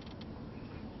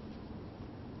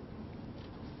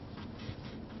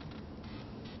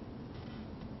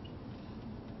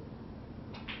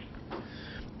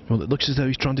 Well, it looks as though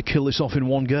he's trying to kill this off in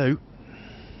one go.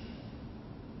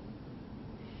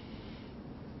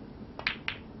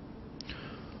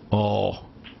 Oh,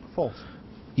 False.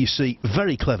 You see,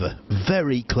 very clever,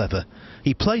 very clever.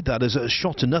 He played that as a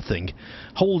shot to nothing,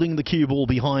 holding the cue ball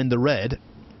behind the red.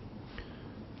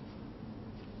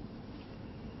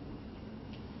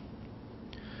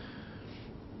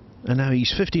 And now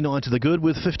he's 59 to the good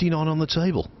with 59 on the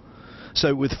table.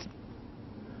 So with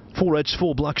 4 reds,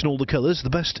 4 blacks and all the colours, the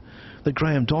best that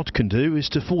Graeme Dott can do is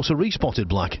to force a respotted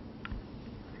black.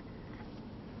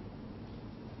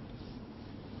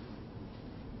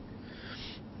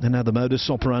 And now the modus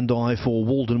operandi for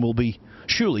Walden will be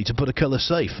surely to put a colour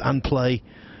safe and play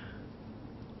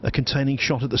a containing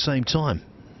shot at the same time.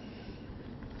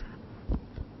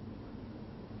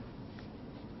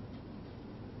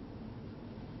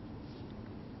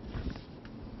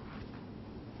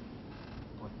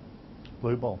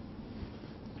 Blue ball.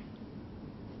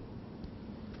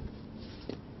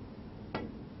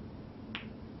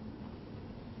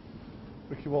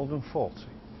 Ricky Walden 40.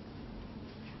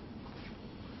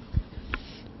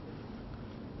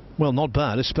 Well, not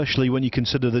bad, especially when you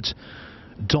consider that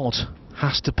Dott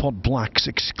has to pot blacks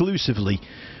exclusively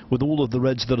with all of the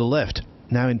reds that are left.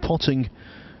 Now, in potting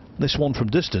this one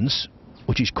from distance,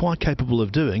 which he's quite capable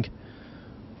of doing,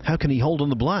 how can he hold on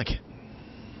the black?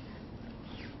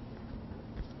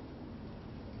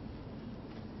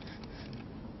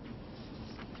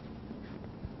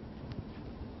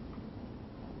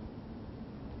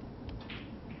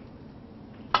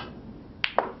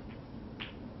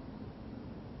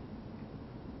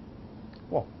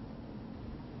 What?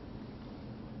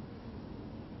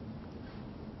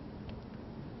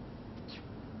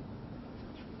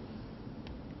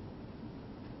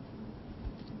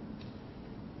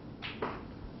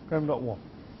 Graeme Dott 1.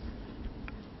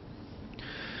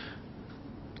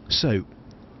 So,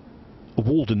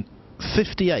 Walden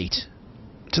 58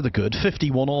 to the good,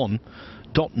 51 on.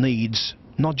 Dott needs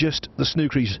not just the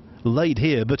snooker he's laid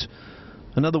here, but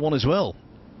another one as well.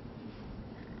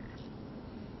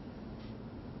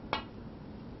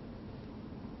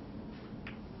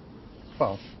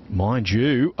 Well, Mind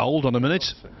you, hold on a minute.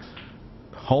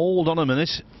 Hold on a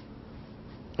minute.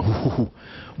 Ooh,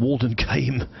 Walden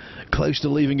came close to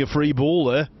leaving a free ball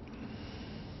there.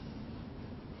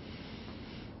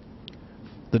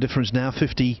 The difference now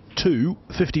 52,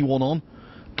 51 on.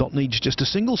 Dott needs just a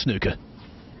single snooker.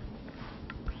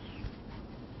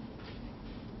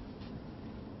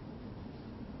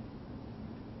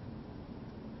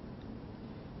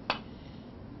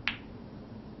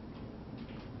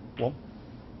 One.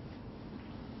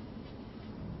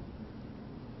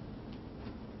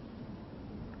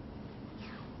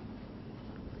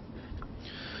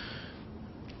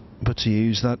 But to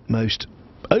use that most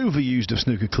overused of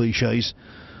snooker cliches,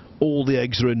 all the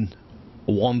eggs are in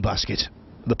one basket.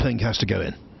 The pink has to go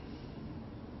in.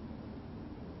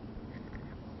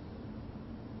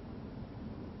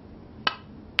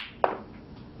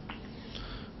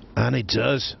 And it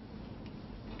does.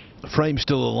 The frame's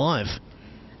still alive.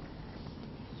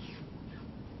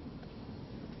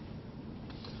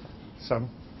 Seven.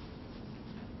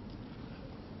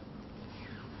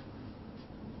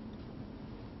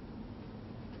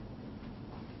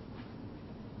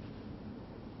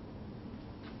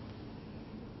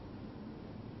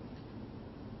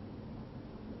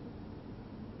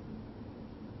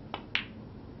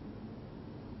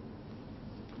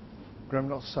 Graeme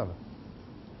got 7.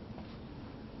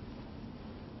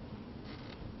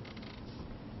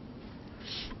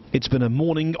 It's been a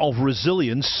morning of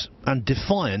resilience and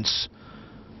defiance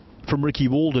from Ricky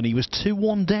Walden. He was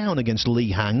 2-1 down against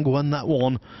Lee Hang, won that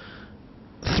one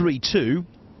 3-2.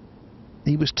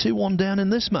 He was 2-1 down in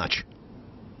this match.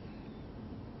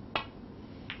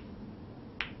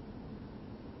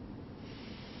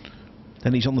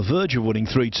 And he's on the verge of winning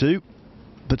 3-2,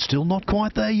 but still not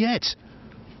quite there yet.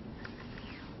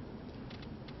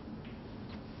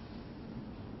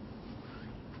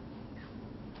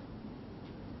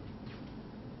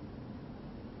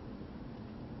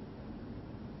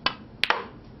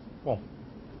 One.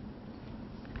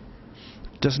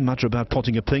 Doesn't matter about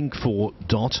potting a pink for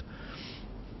Dott.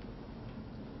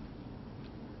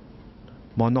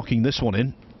 By knocking this one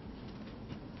in,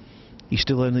 he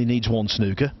still only needs one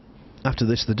snooker. After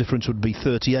this, the difference would be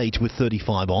 38 with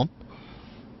 35 on.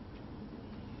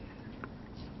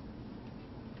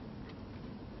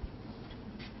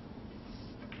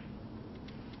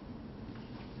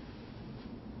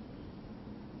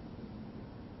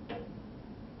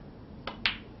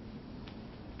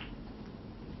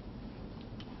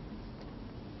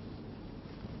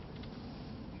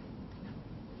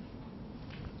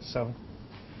 Seven.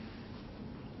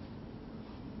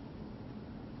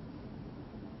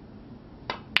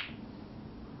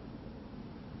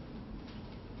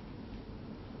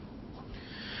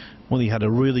 Well, he had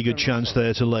a really good chance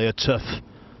there to lay a tough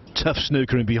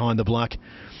snooker in behind the black.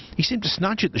 He seemed to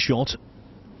snatch at the shot,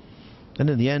 and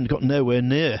in the end got nowhere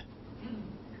near.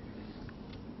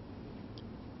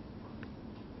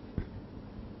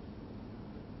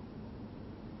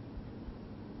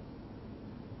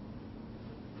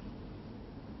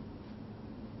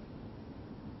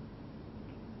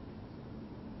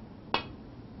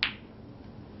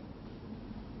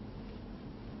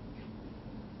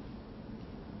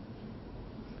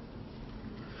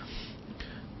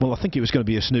 Well, I think it was going to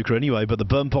be a snooker anyway, but the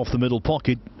bump off the middle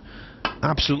pocket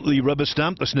absolutely rubber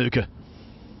stamped the snooker.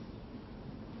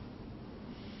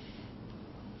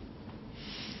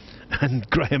 And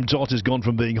Graeme Dott has gone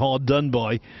from being hard done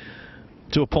by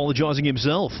to apologising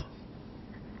himself.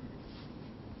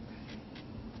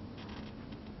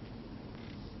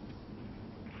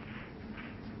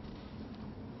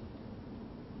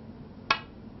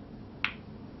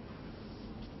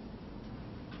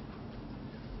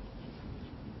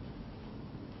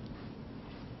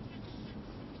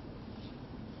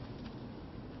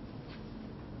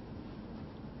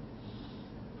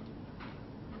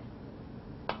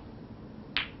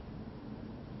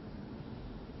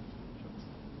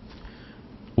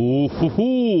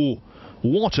 Ooh,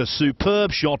 what a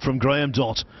superb shot from Graeme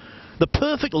Dott. The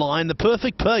perfect line, the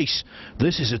perfect pace.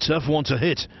 This is a tough one to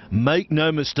hit. Make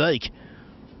no mistake.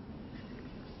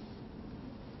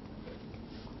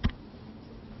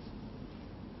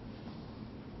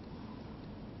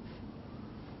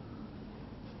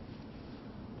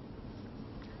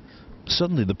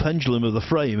 Suddenly the pendulum of the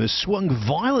frame has swung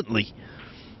violently.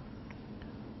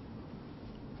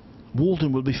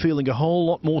 Walden would be feeling a whole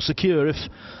lot more secure if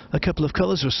a couple of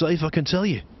colours were safe, I can tell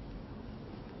you.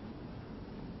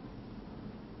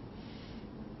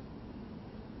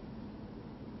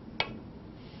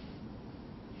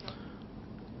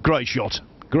 Great shot,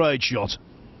 great shot.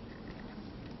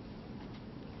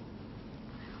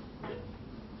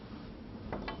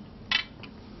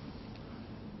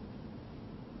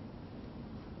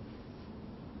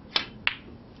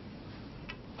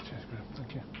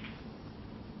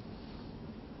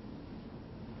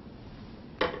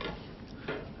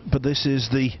 but this is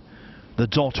the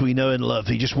Dott we know and love.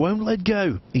 He just won't let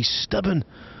go. He's stubborn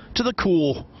to the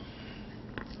core.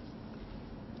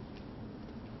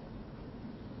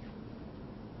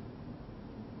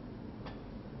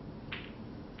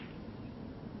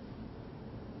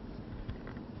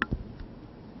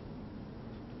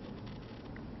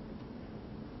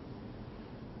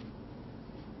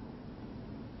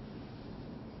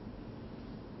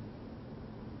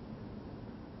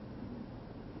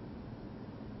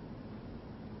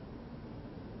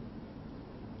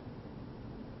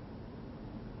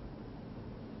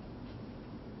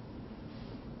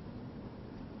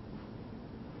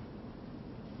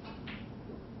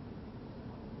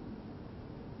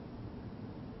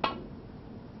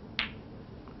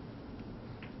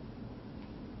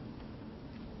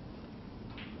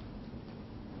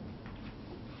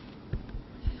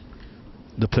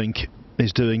 The pink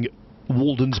is doing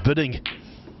Walden's bidding.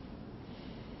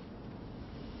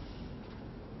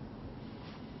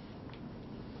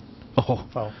 Oh,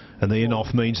 Foul. And the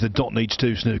in-off means the Dott needs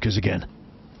 2 snookers again.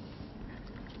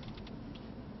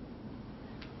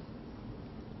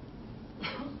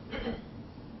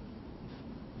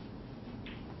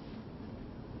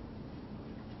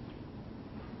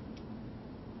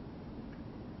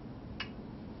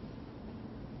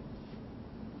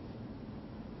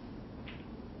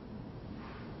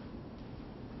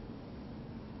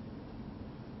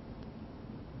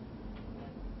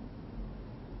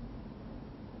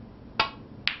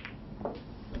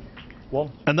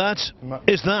 One. And that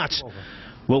is that.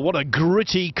 Well, what a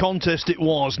gritty contest it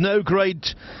was. No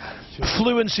great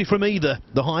fluency from either.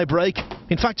 The high break,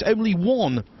 in fact, only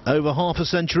one over half a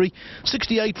century.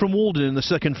 68 from Walden in the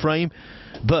second frame,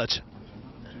 but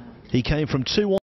he came from 2-1.